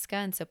ayahuasca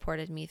and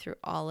supported me through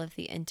all of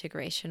the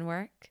integration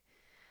work.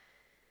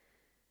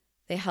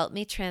 They helped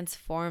me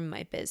transform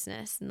my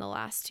business in the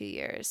last 2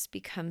 years,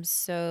 become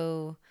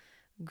so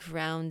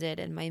grounded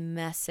in my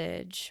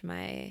message,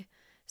 my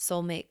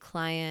soulmate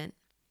client,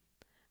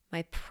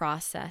 my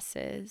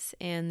processes,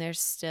 and there's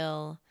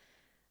still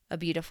a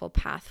beautiful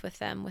path with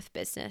them with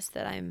business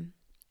that I'm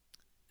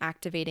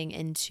activating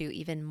into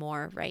even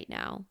more right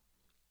now.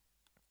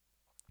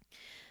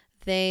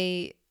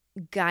 They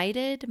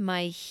guided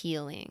my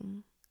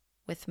healing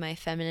with my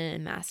feminine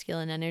and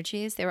masculine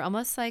energies. They were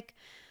almost like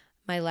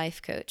my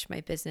life coach, my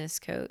business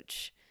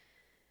coach.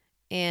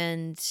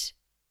 And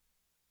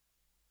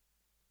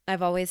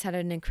I've always had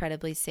an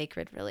incredibly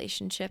sacred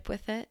relationship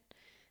with it.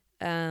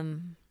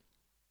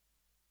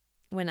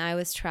 When I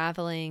was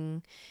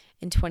traveling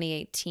in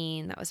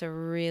 2018, that was a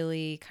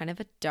really kind of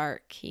a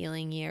dark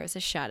healing year. It was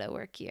a shadow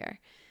work year.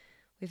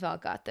 We've all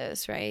got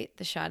those, right?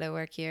 The shadow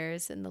work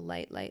years and the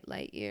light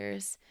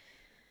years.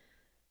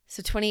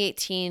 So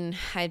 2018,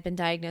 I had been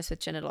diagnosed with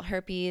genital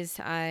herpes.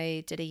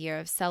 I did a year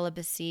of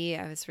celibacy.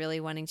 I was really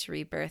wanting to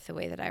rebirth the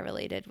way that I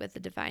related with the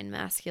divine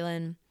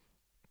masculine.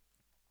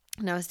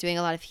 And I was doing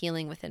a lot of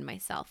healing within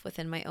myself,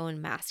 within my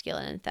own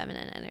masculine and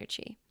feminine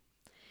energy.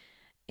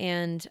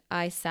 And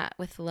I sat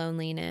with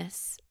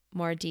loneliness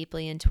more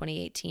deeply in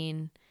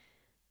 2018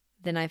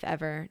 than I've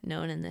ever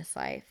known in this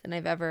life, than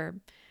I've ever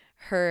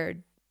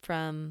heard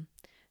from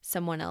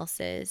someone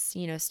else's,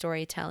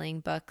 storytelling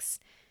books.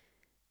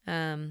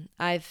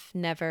 I've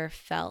never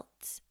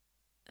felt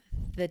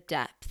the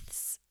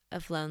depths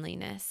of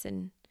loneliness,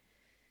 and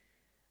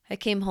I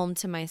came home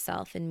to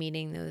myself in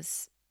meeting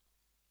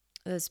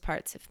those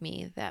parts of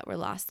me that were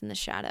lost in the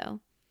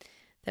shadow,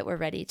 that were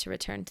ready to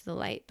return to the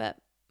light. But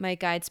my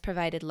guides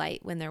provided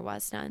light when there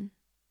was none,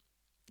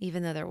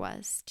 even though there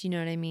was. Do you know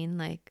what I mean?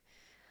 Like,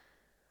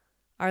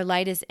 our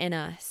light is in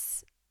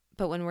us,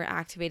 but when we're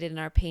activated in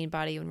our pain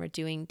body, when we're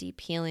doing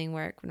deep healing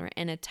work, when we're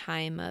in a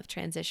time of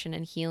transition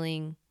and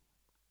healing,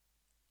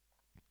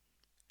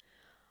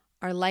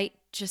 our light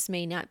just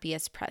may not be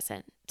as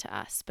present to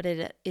us, but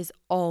it is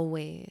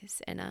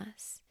always in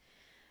us.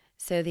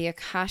 So the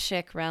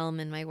Akashic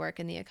realm and my work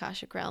in the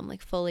Akashic realm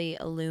like fully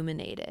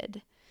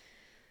illuminated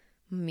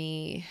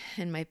me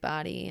and my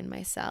body and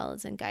my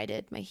cells and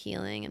guided my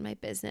healing and my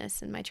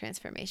business and my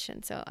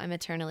transformation. So I'm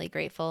eternally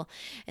grateful.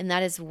 And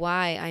that is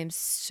why I'm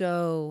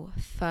so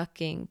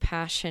fucking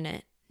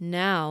passionate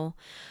now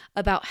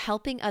about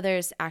helping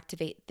others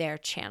activate their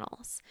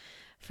channels.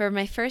 For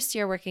my first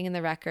year working in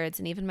the records,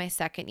 and even my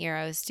second year,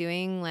 I was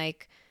doing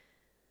like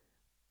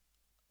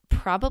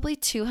probably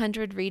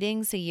 200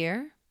 readings a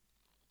year.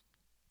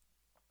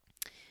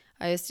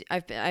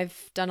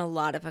 I've done a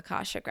lot of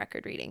Akashic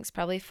record readings,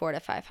 probably 400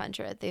 to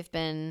 500. They've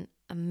been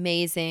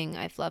amazing.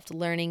 I've loved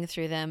learning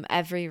through them.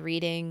 Every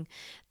reading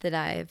that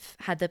I've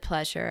had the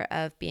pleasure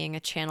of being a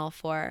channel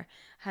for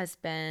has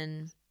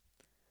been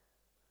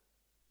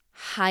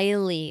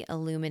highly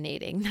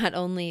illuminating, not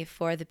only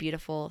for the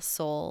beautiful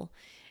soul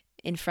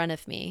in front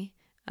of me,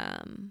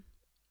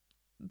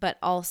 but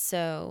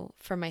also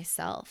for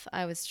myself.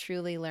 I was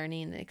truly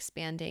learning and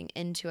expanding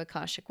into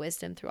Akashic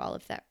wisdom through all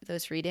of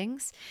those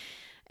readings.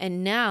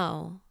 And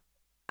now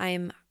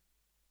I'm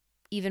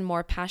even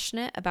more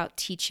passionate about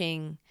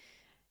teaching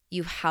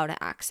you how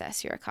to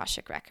access your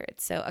Akashic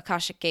records. So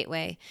Akashic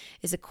Gateway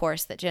is a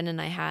course that Jen and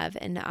I have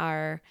in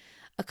our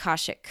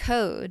Akashic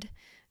Code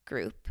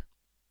group.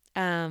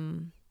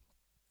 And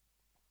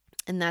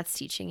that's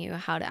teaching you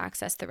how to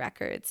access the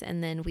records.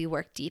 And then we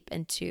work deep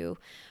into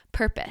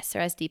purpose, or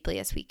as deeply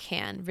as we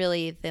can.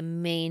 Really, the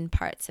main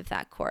parts of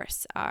that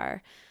course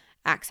are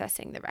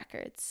accessing the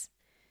records.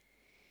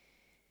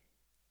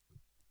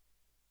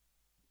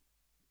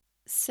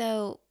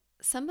 So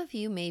some of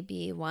you may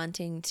be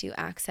wanting to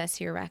access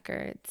your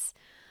records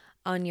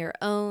on your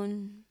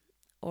own,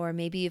 or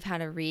maybe you've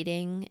had a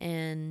reading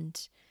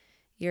and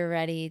you're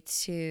ready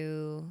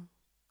to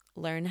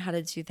learn how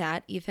to do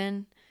that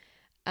even.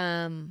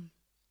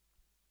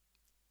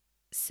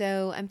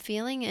 So I'm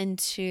feeling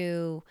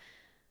into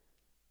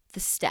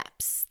the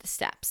steps.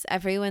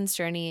 Everyone's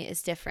journey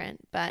is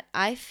different, but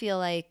I feel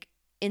like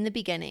in the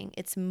beginning,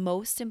 it's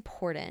most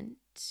important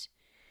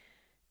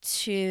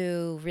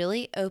to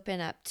really open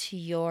up to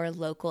your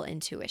local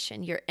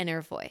intuition, your inner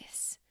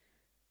voice,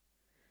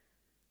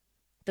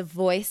 the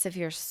voice of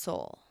your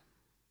soul.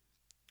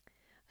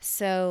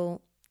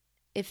 So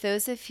if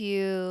those of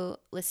you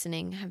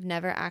listening have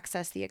never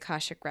accessed the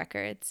Akashic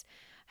records,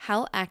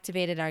 how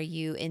activated are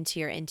you into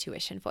your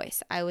intuition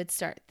voice? I would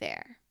start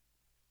there.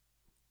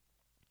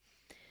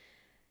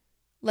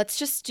 Let's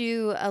just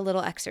do a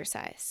little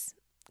exercise.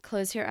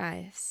 Close your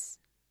eyes.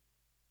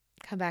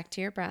 Come back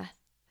to your breath.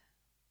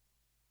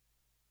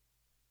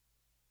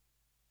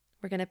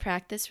 We're going to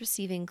practice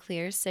receiving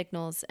clear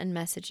signals and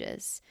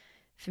messages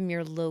from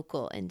your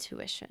local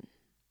intuition.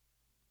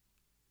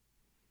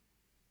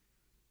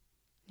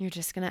 You're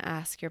just going to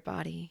ask your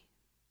body,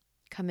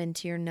 come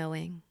into your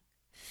knowing,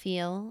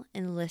 feel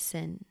and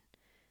listen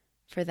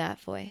for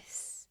that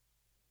voice.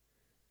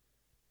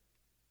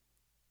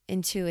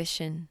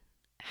 Intuition,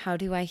 how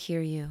do I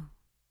hear you?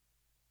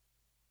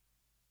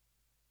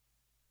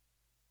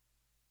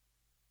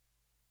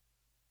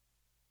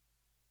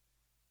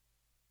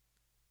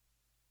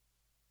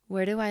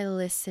 Where do I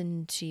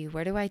listen to you?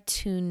 Where do I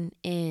tune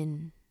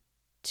in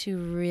to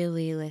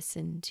really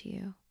listen to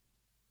you?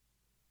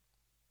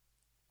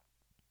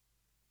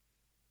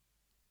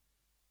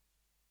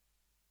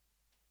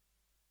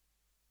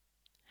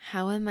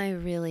 How am I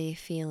really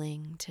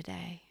feeling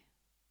today?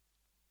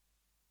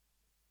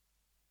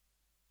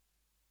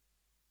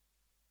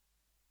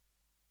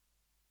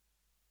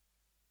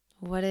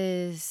 What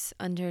is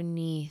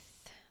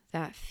underneath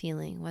that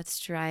feeling? What's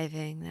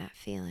driving that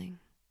feeling?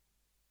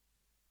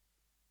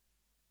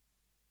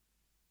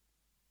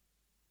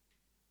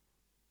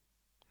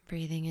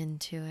 Breathing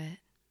into it.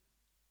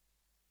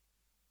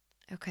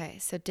 Okay,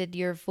 so did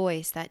your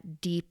voice,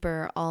 that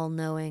deeper,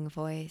 all-knowing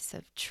voice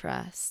of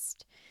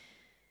trust,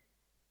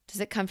 does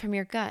it come from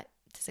your gut?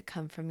 Does it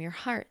come from your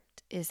heart?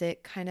 Is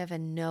it kind of a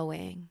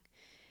knowing?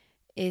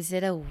 Is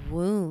it a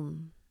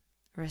womb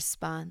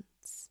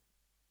response?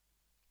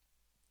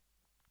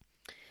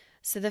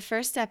 So the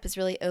first step is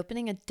really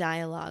opening a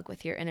dialogue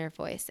with your inner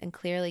voice and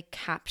clearly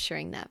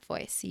capturing that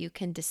voice so you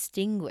can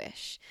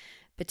distinguish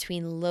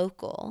between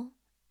local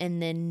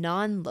and then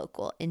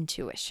non-local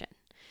intuition.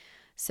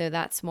 So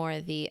that's more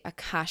the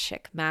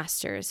Akashic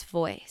Master's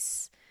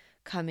voice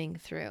coming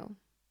through.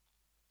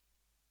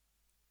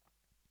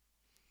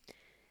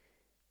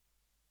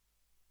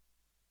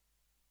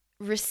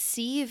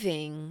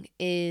 Receiving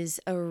is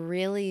a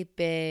really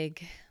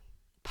big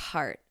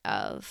part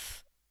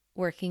of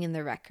working in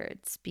the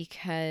records,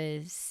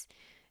 because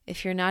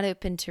if you're not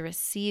open to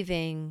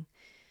receiving,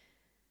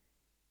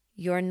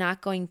 you're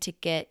not going to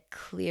get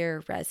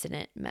clear,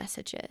 resonant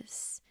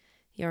messages.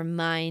 Your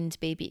mind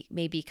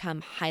may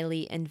become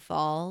highly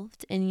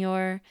involved in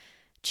your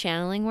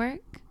channeling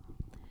work.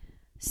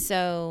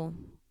 So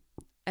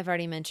I've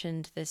already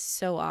mentioned this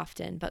so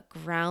often, but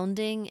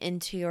grounding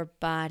into your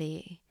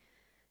body,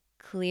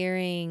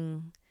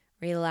 clearing,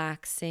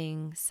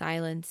 relaxing,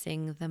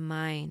 silencing the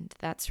mind,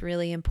 that's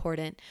really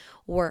important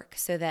work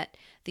so that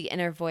the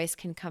inner voice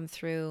can come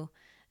through,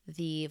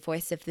 the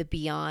voice of the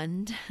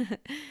beyond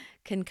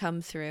can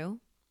come through.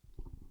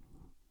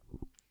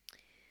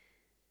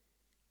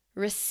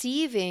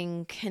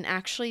 Receiving can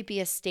actually be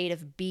a state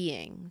of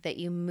being that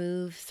you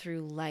move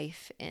through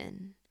life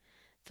in.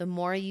 the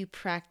more you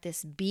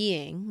practice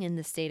being in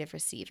the state of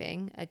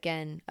receiving,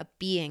 again, a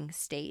being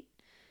state,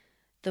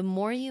 the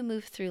more you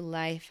move through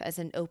life as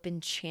an open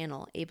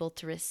channel, able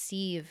to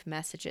receive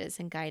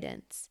messages and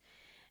guidance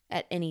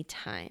at any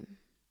time.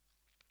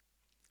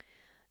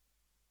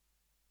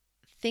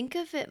 Think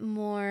of it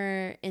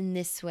more in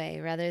this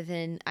way rather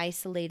than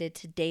isolated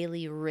to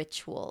daily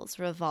rituals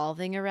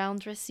revolving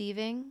around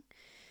receiving.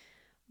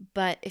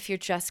 But if you're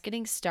just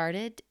getting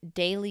started,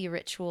 daily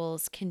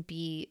rituals can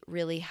be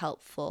really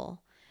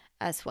helpful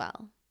as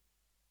well.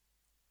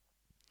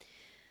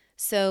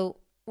 So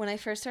when I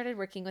first started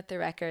working with the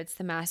records,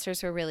 the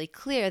masters were really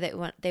clear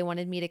that they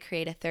wanted me to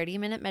create a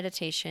 30-minute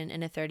meditation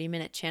and a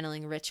 30-minute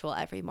channeling ritual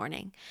every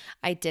morning.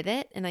 I did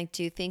it, and I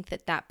do think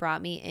that that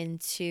brought me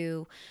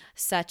into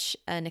such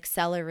an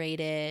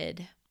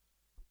accelerated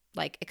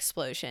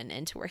explosion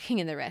into working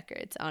in the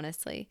records,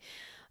 honestly.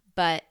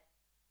 But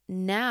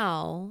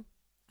now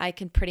I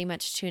can pretty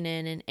much tune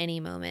in any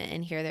moment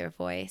and hear their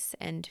voice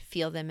and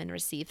feel them and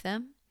receive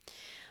them.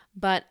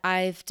 But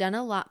I've done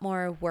a lot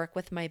more work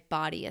with my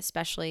body,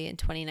 especially in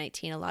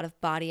 2019, a lot of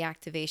body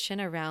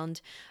activation around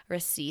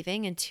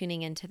receiving and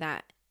tuning into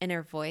that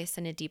inner voice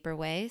in a deeper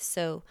way.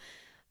 So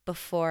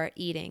before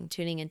eating,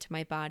 tuning into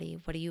my body,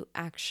 what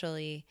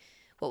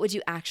would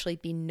you actually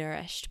be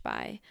nourished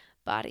by,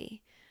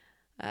 body?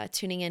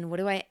 Tuning in, what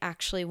do I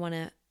actually want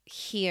to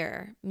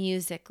hear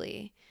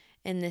musically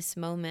in this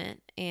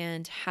moment?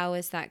 And how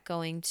is that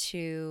going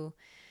to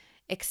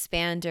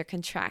expand or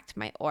contract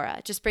my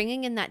aura? Just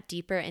bringing in that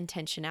deeper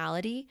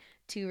intentionality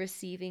to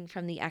receiving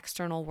from the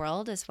external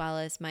world as well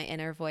as my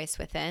inner voice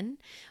within,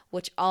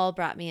 which all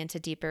brought me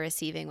into deeper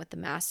receiving with the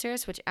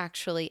masters, which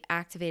actually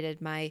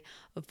activated my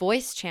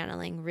voice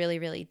channeling really,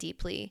 really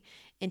deeply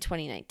in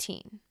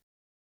 2019.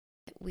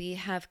 We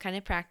have kind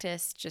of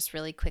practiced just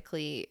really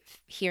quickly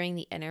hearing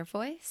the inner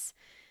voice.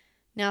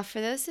 Now, for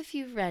those of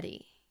you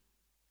ready,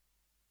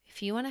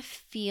 if you want to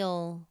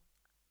feel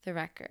the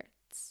records,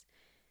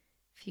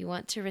 if you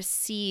want to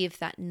receive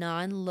that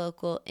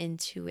non-local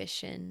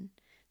intuition,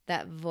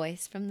 that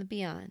voice from the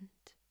beyond,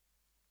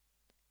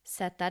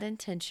 set that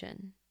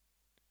intention.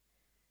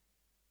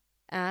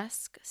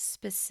 Ask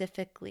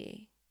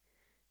specifically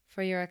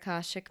for your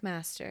Akashic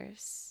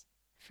Masters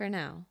for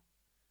now.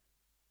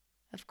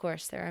 Of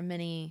course, there are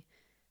many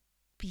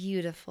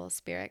beautiful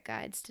spirit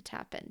guides to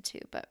tap into,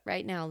 but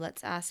right now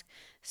let's ask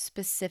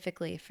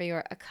specifically for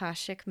your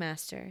Akashic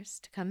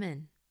Masters to come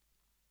in.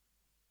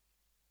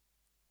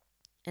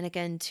 And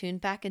again, tune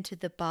back into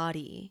the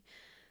body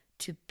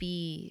to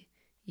be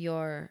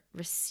your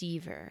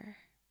receiver,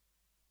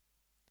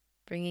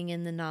 bringing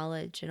in the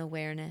knowledge and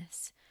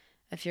awareness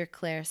of your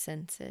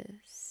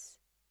clairsenses.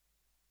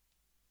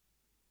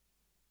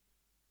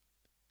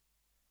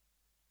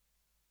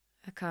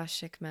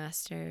 Akashic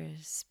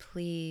Masters,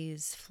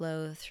 please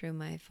flow through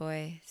my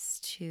voice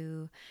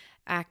to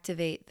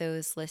activate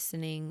those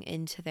listening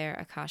into their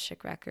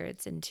Akashic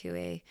records into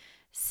a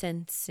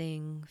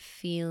sensing,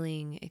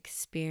 feeling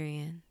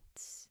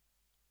experience.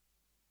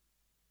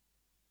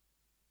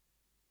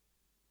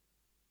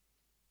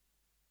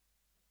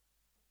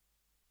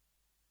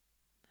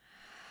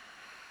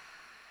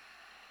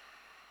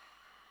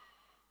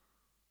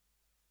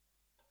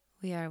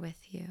 We are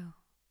with you.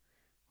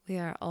 We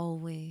are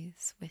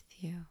always with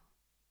you.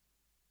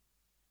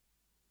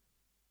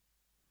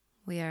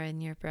 We are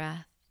in your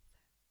breath.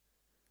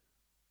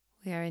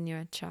 We are in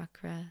your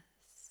chakras.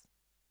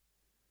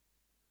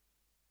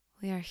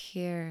 We are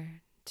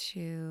here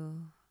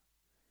to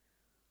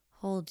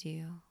hold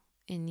you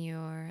in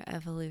your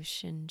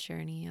evolution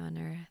journey on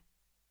Earth.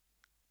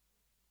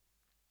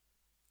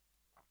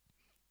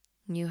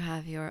 You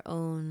have your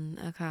own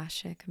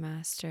Akashic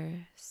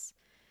Masters,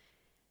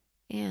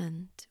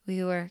 and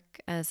we work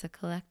as a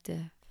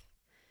collective.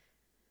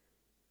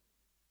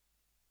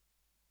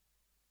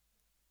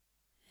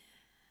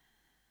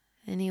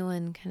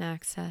 Anyone can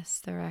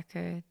access the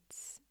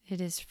records. It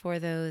is for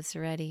those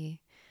ready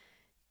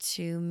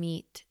to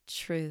meet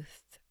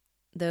truth,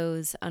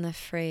 those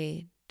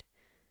unafraid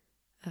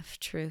of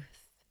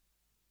truth.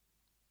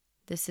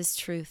 This is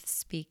truth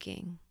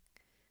speaking.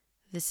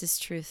 This is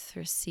truth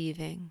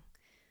receiving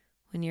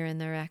when you're in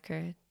the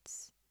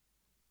records.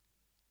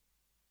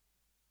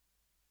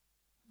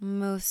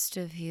 Most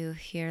of you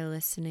here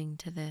listening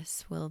to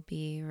this will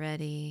be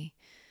ready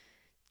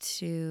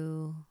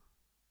to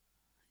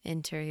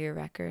enter your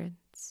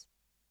records.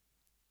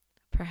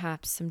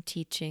 Perhaps some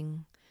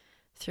teaching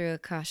through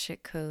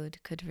Akashic Code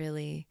could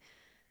really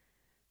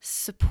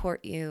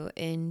support you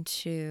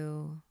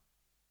into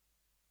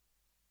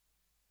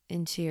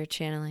your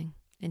channeling,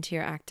 into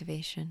your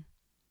activation.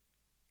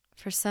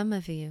 For some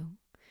of you,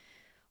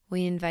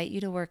 we invite you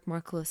to work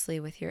more closely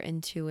with your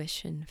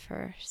intuition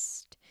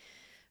first,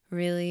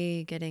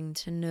 really getting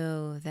to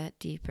know that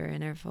deeper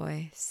inner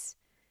voice,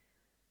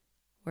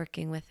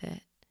 working with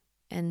it,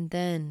 and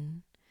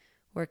then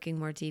working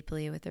more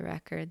deeply with the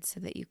records so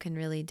that you can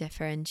really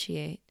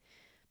differentiate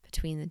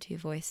between the two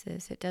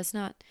voices. It does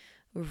not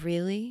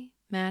really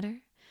matter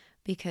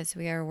because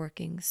we are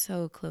working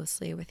so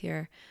closely with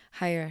your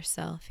higher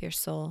self, your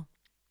soul.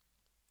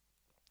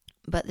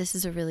 But this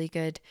is a really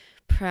good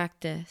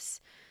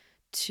practice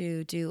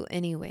to do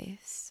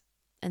anyways,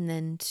 and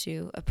then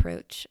to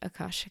approach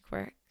Akashic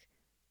work.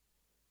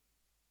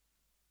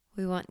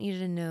 We want you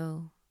to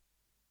know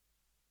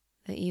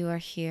that you are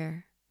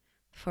here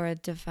for a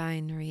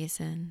divine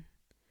reason.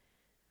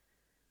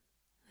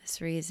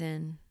 This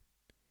reason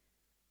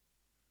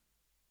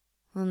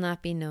will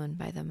not be known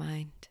by the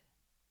mind.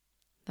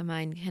 The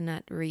mind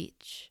cannot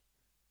reach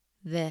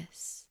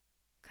this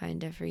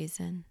kind of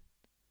reason.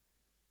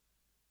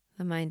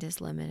 The mind is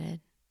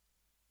limited.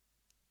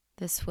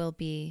 This will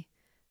be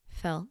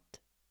felt,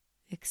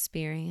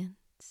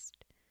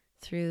 experienced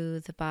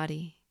through the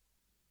body.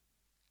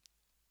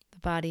 The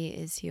body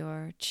is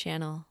your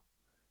channel,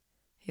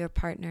 your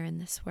partner in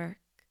this work.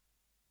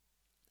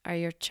 Are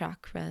your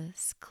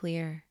chakras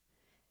clear?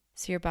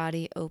 Is your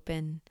body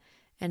open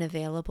and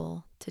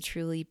available to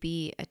truly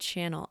be a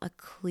channel, a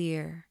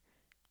clear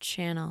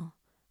channel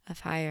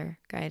of higher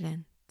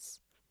guidance?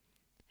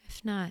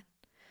 If not,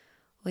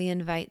 we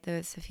invite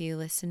those of you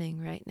listening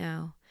right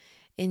now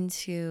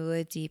into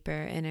a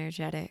deeper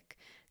energetic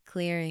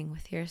clearing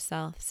with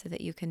yourself so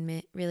that you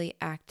can really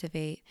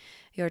activate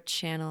your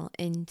channel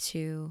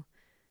into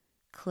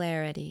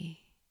clarity,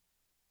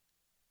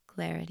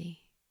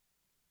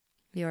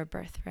 your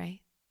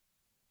birthright,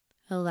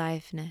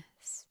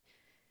 aliveness,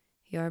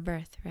 your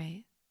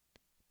birthright,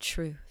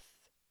 truth,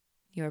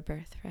 your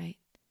birthright,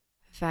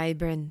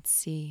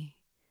 vibrancy,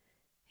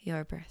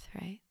 your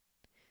birthright.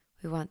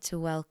 We want to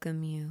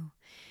welcome you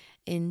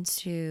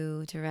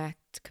into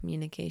direct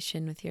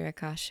communication with your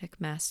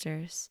Akashic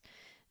Masters.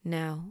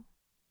 Now,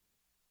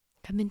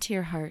 come into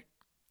your heart,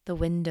 the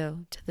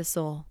window to the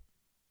soul.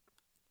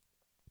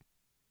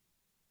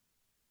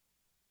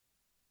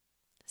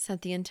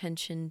 Set the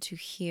intention to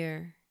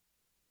hear,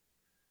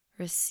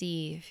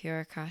 receive your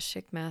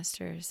Akashic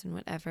Masters in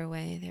whatever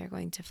way they're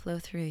going to flow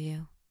through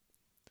you.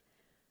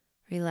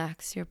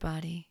 Relax your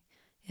body.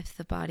 If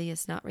the body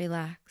is not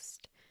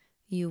relaxed,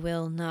 you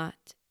will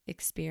not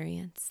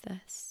experience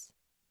this.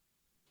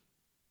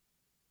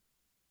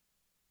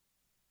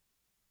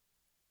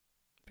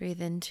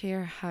 Breathe into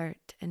your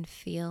heart and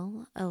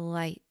feel a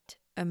light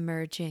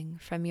emerging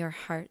from your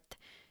heart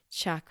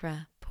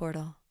chakra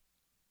portal.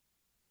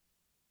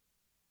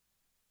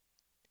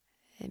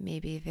 It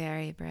may be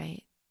very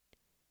bright.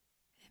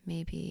 It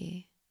may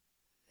be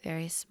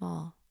very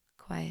small,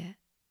 quiet.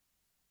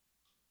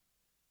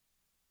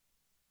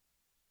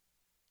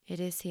 It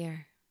is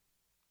here.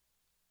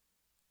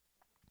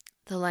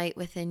 The light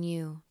within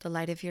you, the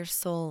light of your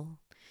soul,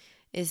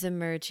 is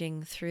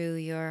emerging through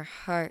your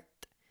heart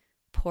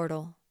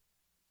portal.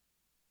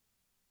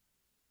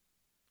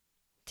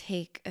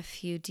 Take a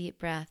few deep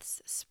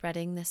breaths,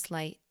 spreading this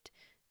light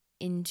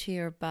into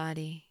your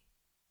body,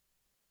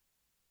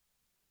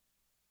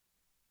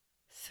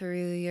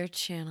 through your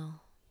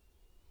channel.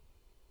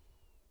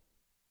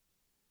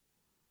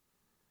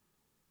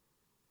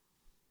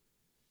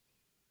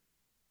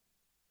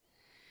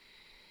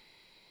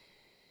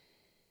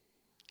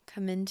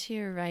 Come into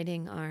your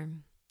writing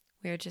arm.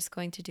 We are just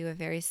going to do a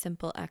very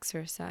simple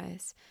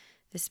exercise.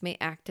 This may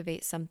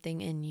activate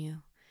something in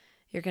you.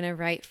 You're going to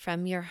write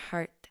from your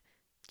heart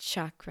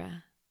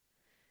chakra.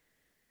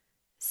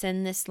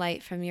 Send this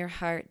light from your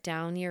heart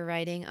down your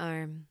writing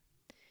arm.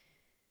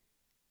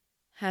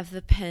 Have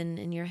the pen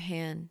in your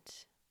hand.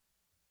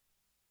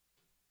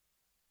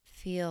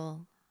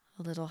 Feel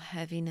a little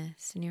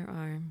heaviness in your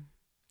arm.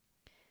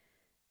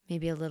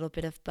 Maybe a little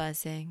bit of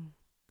buzzing.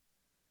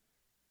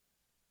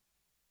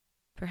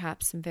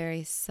 Perhaps some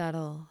very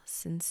subtle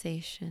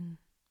sensation.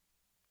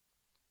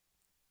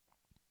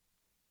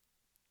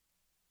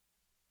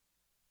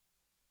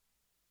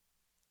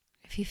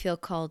 If you feel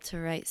called to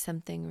write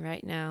something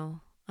right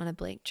now on a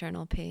blank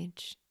journal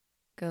page,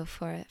 go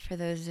for it. For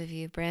those of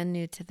you brand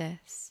new to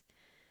this,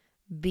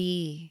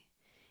 be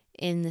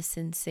in the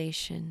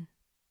sensation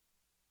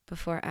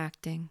before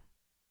acting.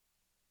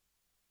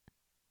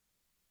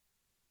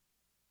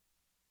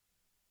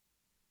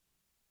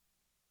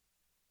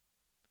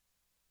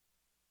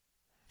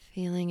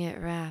 Feeling it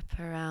wrap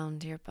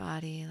around your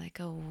body like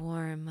a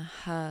warm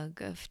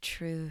hug of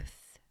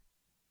truth.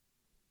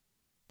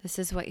 This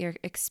is what your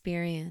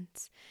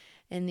experience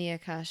in the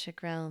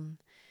Akashic realm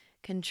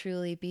can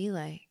truly be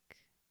like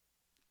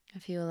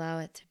if you allow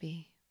it to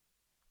be.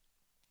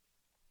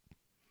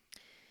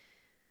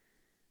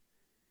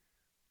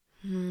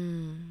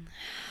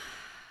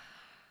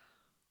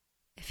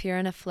 If you're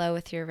in a flow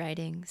with your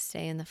writing,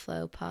 stay in the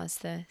flow, pause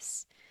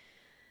this.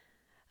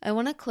 I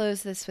want to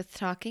close this with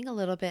talking a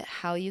little bit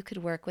how you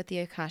could work with the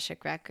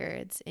Akashic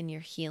records in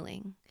your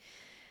healing.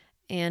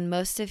 And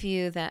most of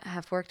you that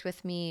have worked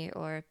with me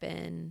or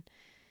been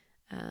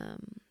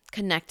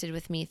connected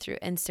with me through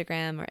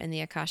Instagram or in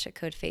the Akashic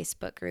Code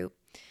Facebook group,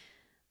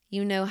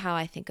 you know how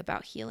I think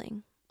about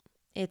healing.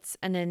 It's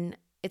an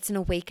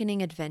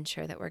awakening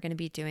adventure that we're going to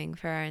be doing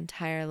for our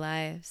entire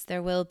lives.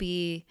 There will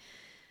be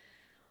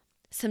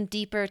some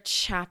deeper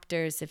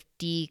chapters of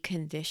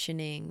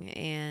deconditioning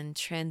and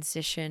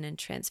transition and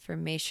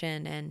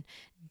transformation and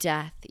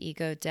death,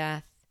 ego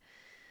death.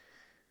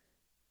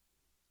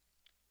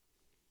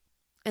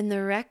 And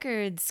the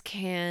records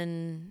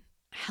can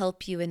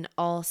help you in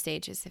all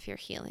stages of your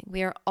healing.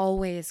 We are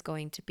always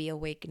going to be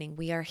awakening.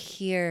 We are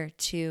here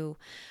to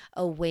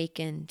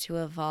awaken, to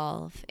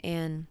evolve,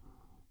 and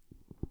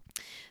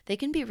they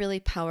can be really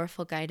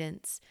powerful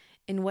guidance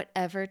in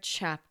whatever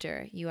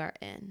chapter you are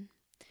in.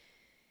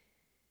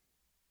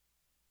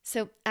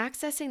 So,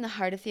 accessing the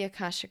heart of the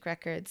Akashic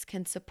Records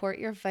can support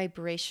your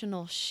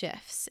vibrational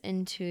shifts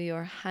into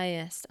your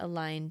highest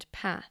aligned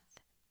path.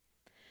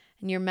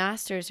 And your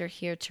masters are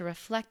here to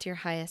reflect your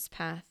highest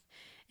path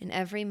in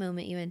every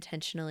moment you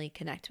intentionally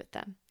connect with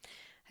them.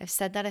 I've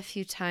said that a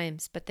few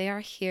times, but they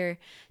are here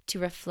to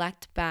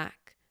reflect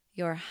back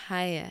your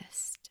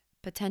highest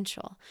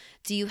potential.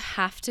 Do you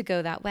have to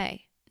go that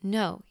way?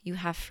 No, you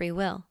have free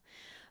will.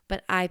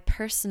 But I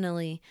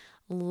personally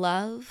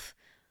love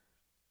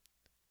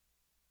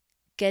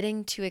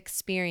getting to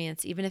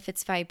experience, even if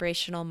it's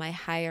vibrational, my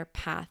higher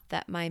path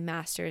that my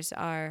masters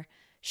are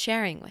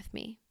sharing with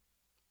me.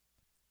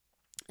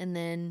 And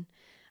then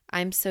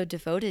I'm so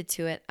devoted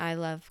to it, I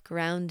love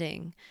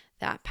grounding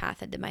that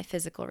path into my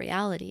physical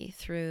reality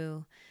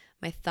through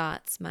my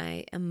thoughts,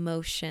 my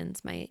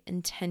emotions, my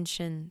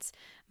intentions,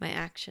 my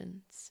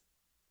actions.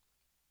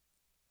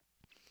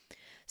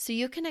 So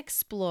you can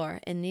explore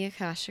in the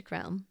Akashic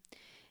realm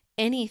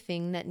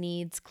anything that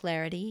needs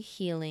clarity,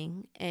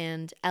 healing,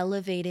 and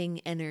elevating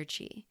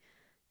energy.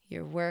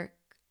 Your work,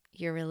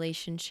 your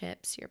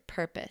relationships, your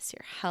purpose,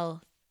 your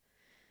health.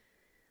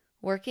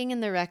 Working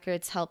in the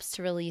records helps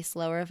to release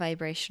lower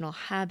vibrational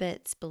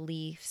habits,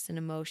 beliefs, and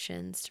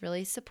emotions to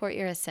really support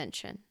your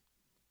ascension,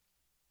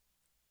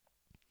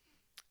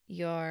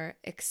 your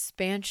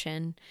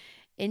expansion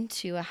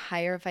into a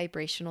higher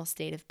vibrational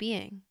state of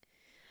being.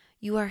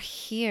 You are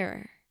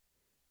here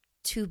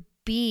to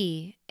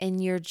be in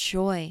your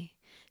joy,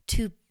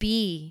 to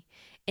be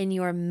in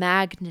your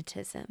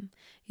magnetism,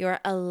 your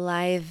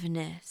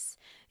aliveness,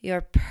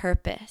 your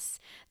purpose.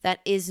 That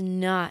is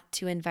not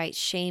to invite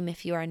shame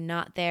if you are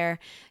not there.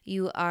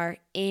 You are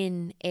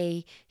in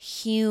a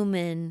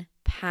human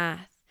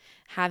path,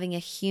 having a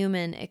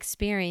human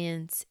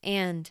experience,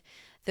 and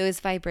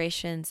those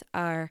vibrations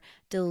are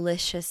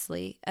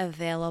deliciously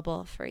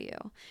available for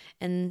you.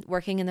 And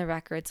working in the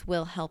records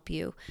will help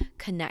you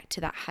connect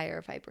to that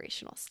higher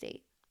vibrational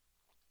state.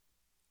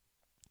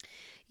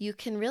 You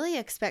can really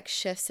expect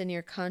shifts in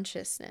your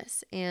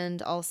consciousness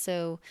and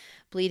also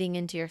bleeding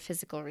into your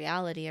physical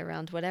reality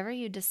around whatever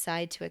you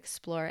decide to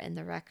explore in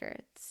the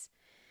records.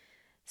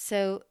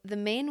 So the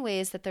main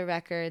ways that the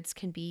records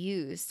can be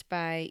used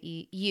by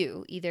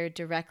you, either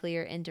directly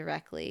or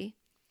indirectly,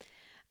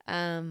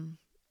 and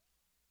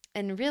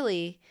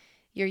really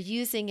you're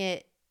using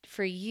it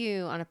for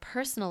you on a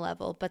personal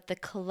level, but the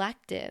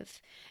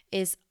collective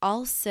is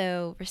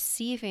also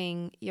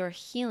receiving your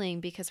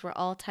healing because we're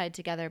all tied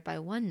together by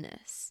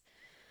oneness.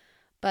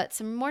 But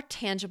some more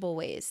tangible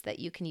ways that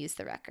you can use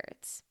the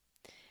records: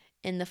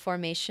 in the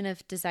formation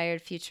of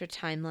desired future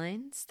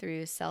timelines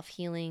through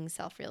self-healing,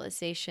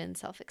 self-realization,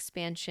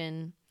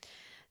 self-expansion,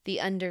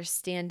 the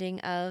understanding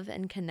of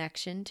and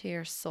connection to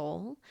your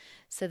soul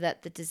so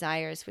that the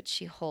desires which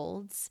she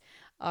holds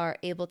are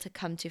able to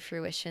come to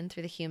fruition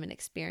through the human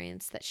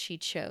experience that she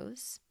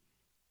chose.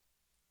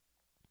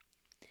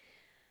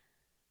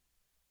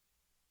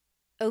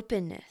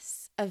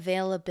 Openness,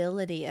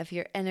 availability of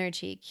your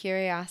energy,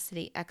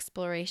 curiosity,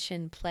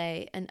 exploration,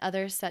 play, and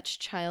other such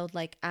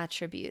childlike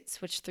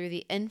attributes, which through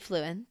the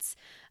influence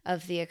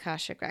of the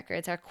Akashic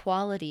Records are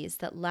qualities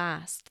that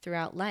last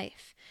throughout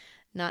life,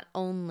 not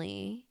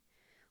only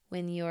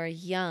when you're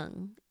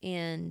young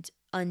and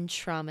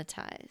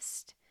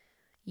untraumatized.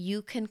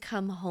 You can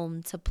come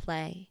home to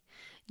play.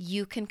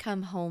 You can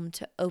come home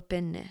to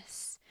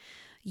openness.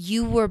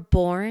 You were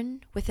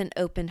born with an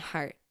open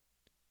heart.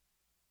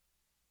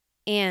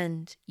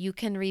 And you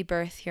can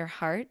rebirth your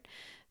heart,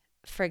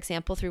 for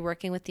example, through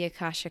working with the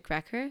Akashic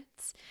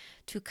Records,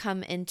 to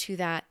come into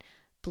that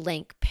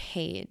blank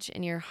page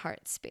in your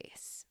heart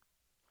space.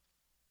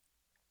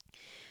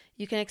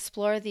 You can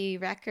explore the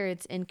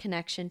records in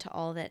connection to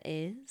all that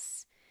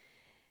is.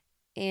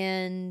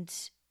 And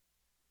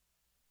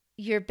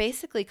you're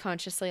basically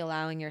consciously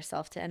allowing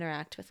yourself to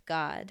interact with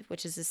God,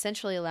 which is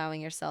essentially allowing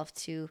yourself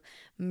to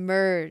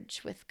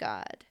merge with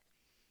God.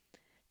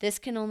 This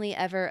can only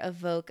ever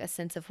evoke a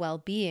sense of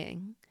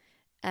well-being,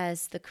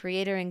 as the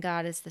creator and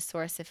God is the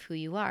source of who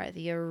you are,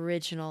 the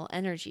original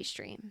energy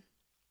stream.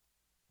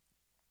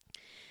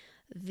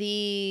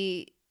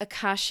 The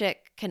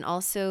Akashic can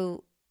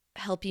also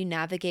help you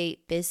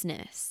navigate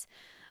business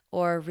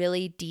or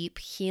really deep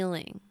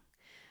healing,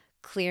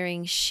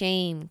 clearing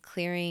shame,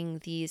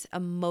 clearing these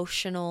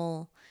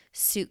emotional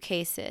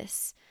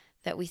suitcases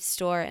that we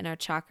store in our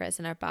chakras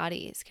and our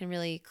bodies can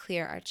really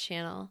clear our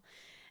channel.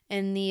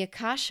 And the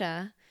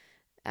Akasha,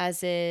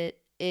 as it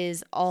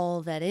is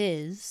all that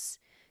is,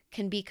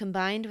 can be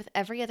combined with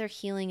every other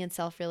healing and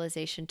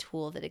self-realization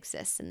tool that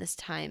exists in this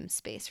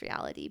time-space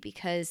reality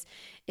because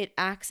it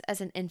acts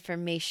as an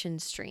information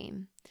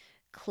stream,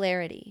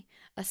 clarity,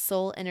 a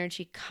soul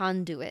energy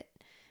conduit,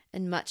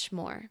 and much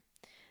more.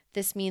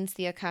 This means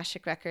the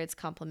Akashic Records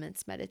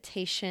complements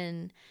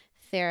meditation,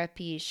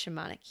 therapy,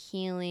 shamanic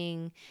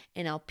healing,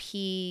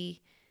 NLP,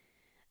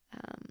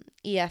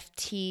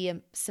 EFT,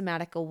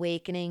 somatic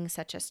awakening,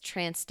 such as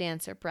trance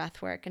dance or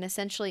breath work, and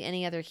essentially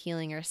any other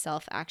healing or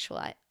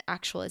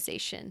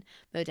self-actualization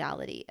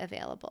modality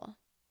available.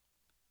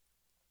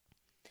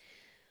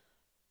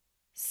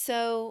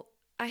 So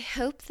I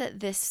hope that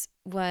this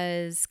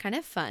was kind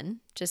of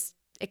fun, just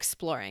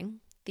exploring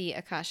the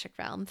Akashic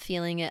realm,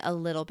 feeling it a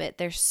little bit.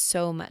 There's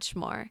so much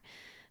more.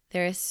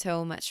 There is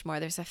so much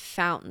more. There's a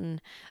fountain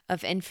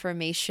of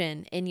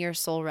information in your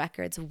soul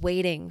records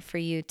waiting for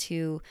you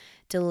to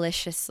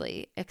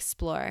deliciously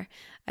explore.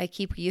 I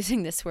keep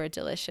using this word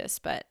delicious,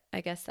 but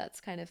I guess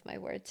that's kind of my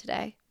word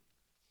today.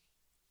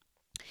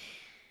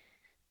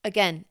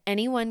 Again,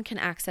 anyone can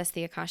access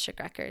the Akashic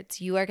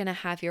Records. You are going to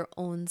have your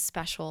own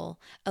special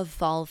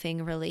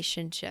evolving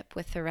relationship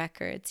with the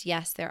records.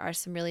 Yes, there are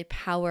some really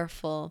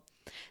powerful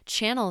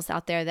channels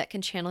out there that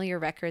can channel your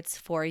records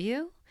for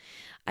you.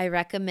 I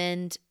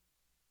recommend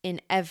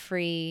in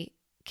every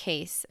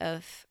case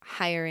of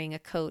hiring a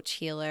coach,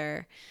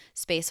 healer,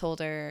 space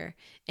holder,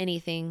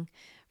 anything,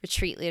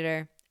 retreat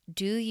leader,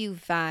 do you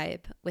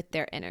vibe with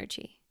their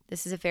energy?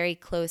 This is a very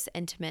close,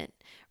 intimate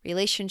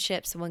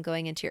relationship. Someone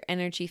going into your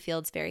energy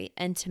field is very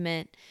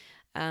intimate.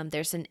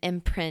 There's an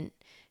imprint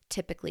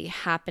typically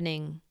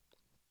happening.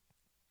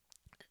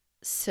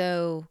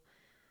 So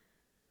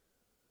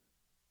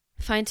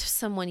find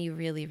someone you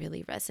really,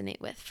 really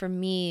resonate with. For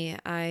me,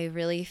 I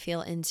really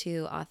feel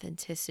into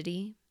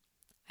authenticity.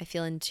 I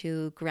feel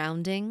into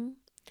grounding.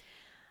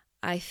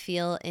 I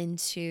feel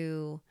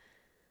into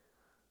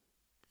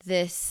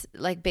this,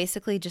 like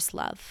basically just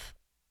love.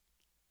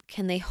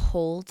 Can they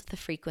hold the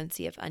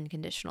frequency of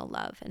unconditional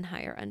love and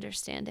higher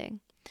understanding?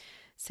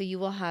 So you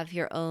will have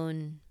your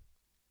own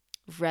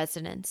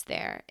resonance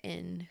there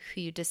in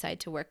who you decide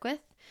to work with.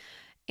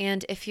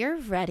 And if you're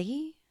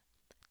ready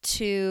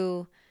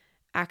to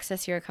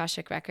access your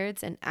Akashic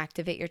Records and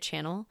activate your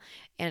channel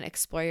and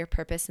explore your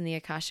purpose in the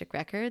Akashic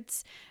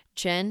Records,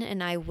 Jen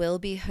and I will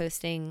be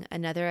hosting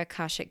another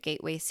Akashic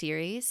Gateway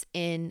series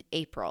in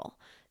April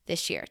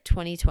this year,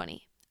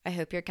 2020. I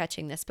hope you're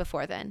catching this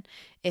before then.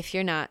 If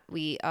you're not,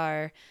 we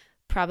are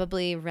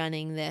probably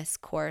running this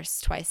course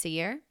twice a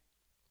year.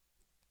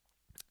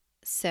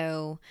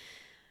 So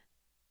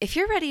if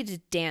you're ready to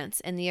dance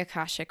in the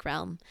Akashic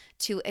realm,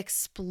 to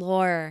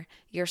explore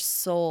your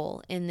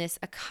soul in this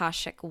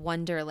Akashic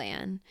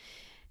wonderland,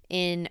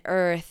 in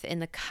earth, in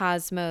the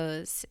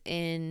cosmos,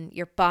 in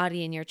your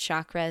body, in your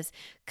chakras,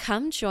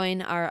 come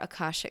join our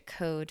Akashic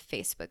Code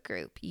Facebook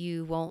group.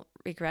 You won't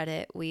regret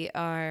it. We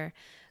are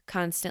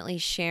constantly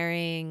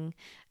sharing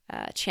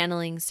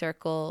channeling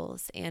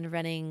circles and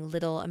running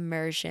little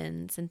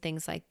immersions and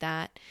things like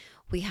that.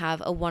 We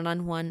have a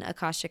one-on-one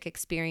Akashic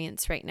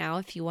experience right now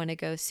if you want to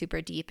go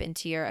super deep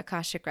into your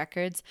Akashic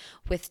Records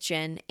with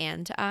Jen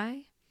and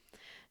I.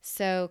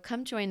 So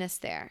come join us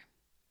there.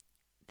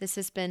 This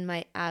has been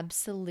my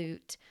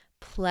absolute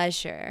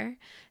pleasure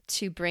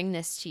to bring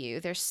this to you.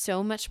 There's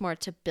so much more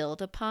to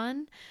build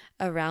upon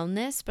around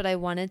this, but I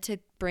wanted to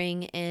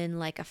bring in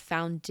like a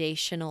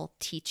foundational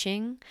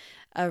teaching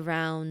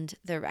around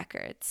the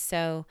records.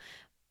 So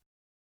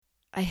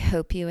I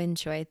hope you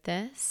enjoyed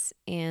this,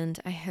 and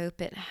I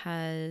hope it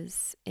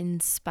has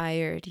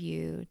inspired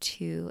you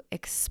to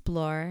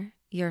explore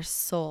your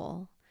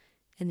soul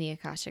in the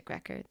Akashic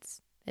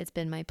Records. It's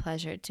been my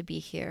pleasure to be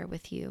here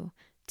with you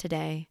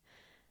today.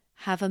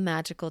 Have a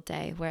magical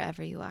day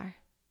wherever you are.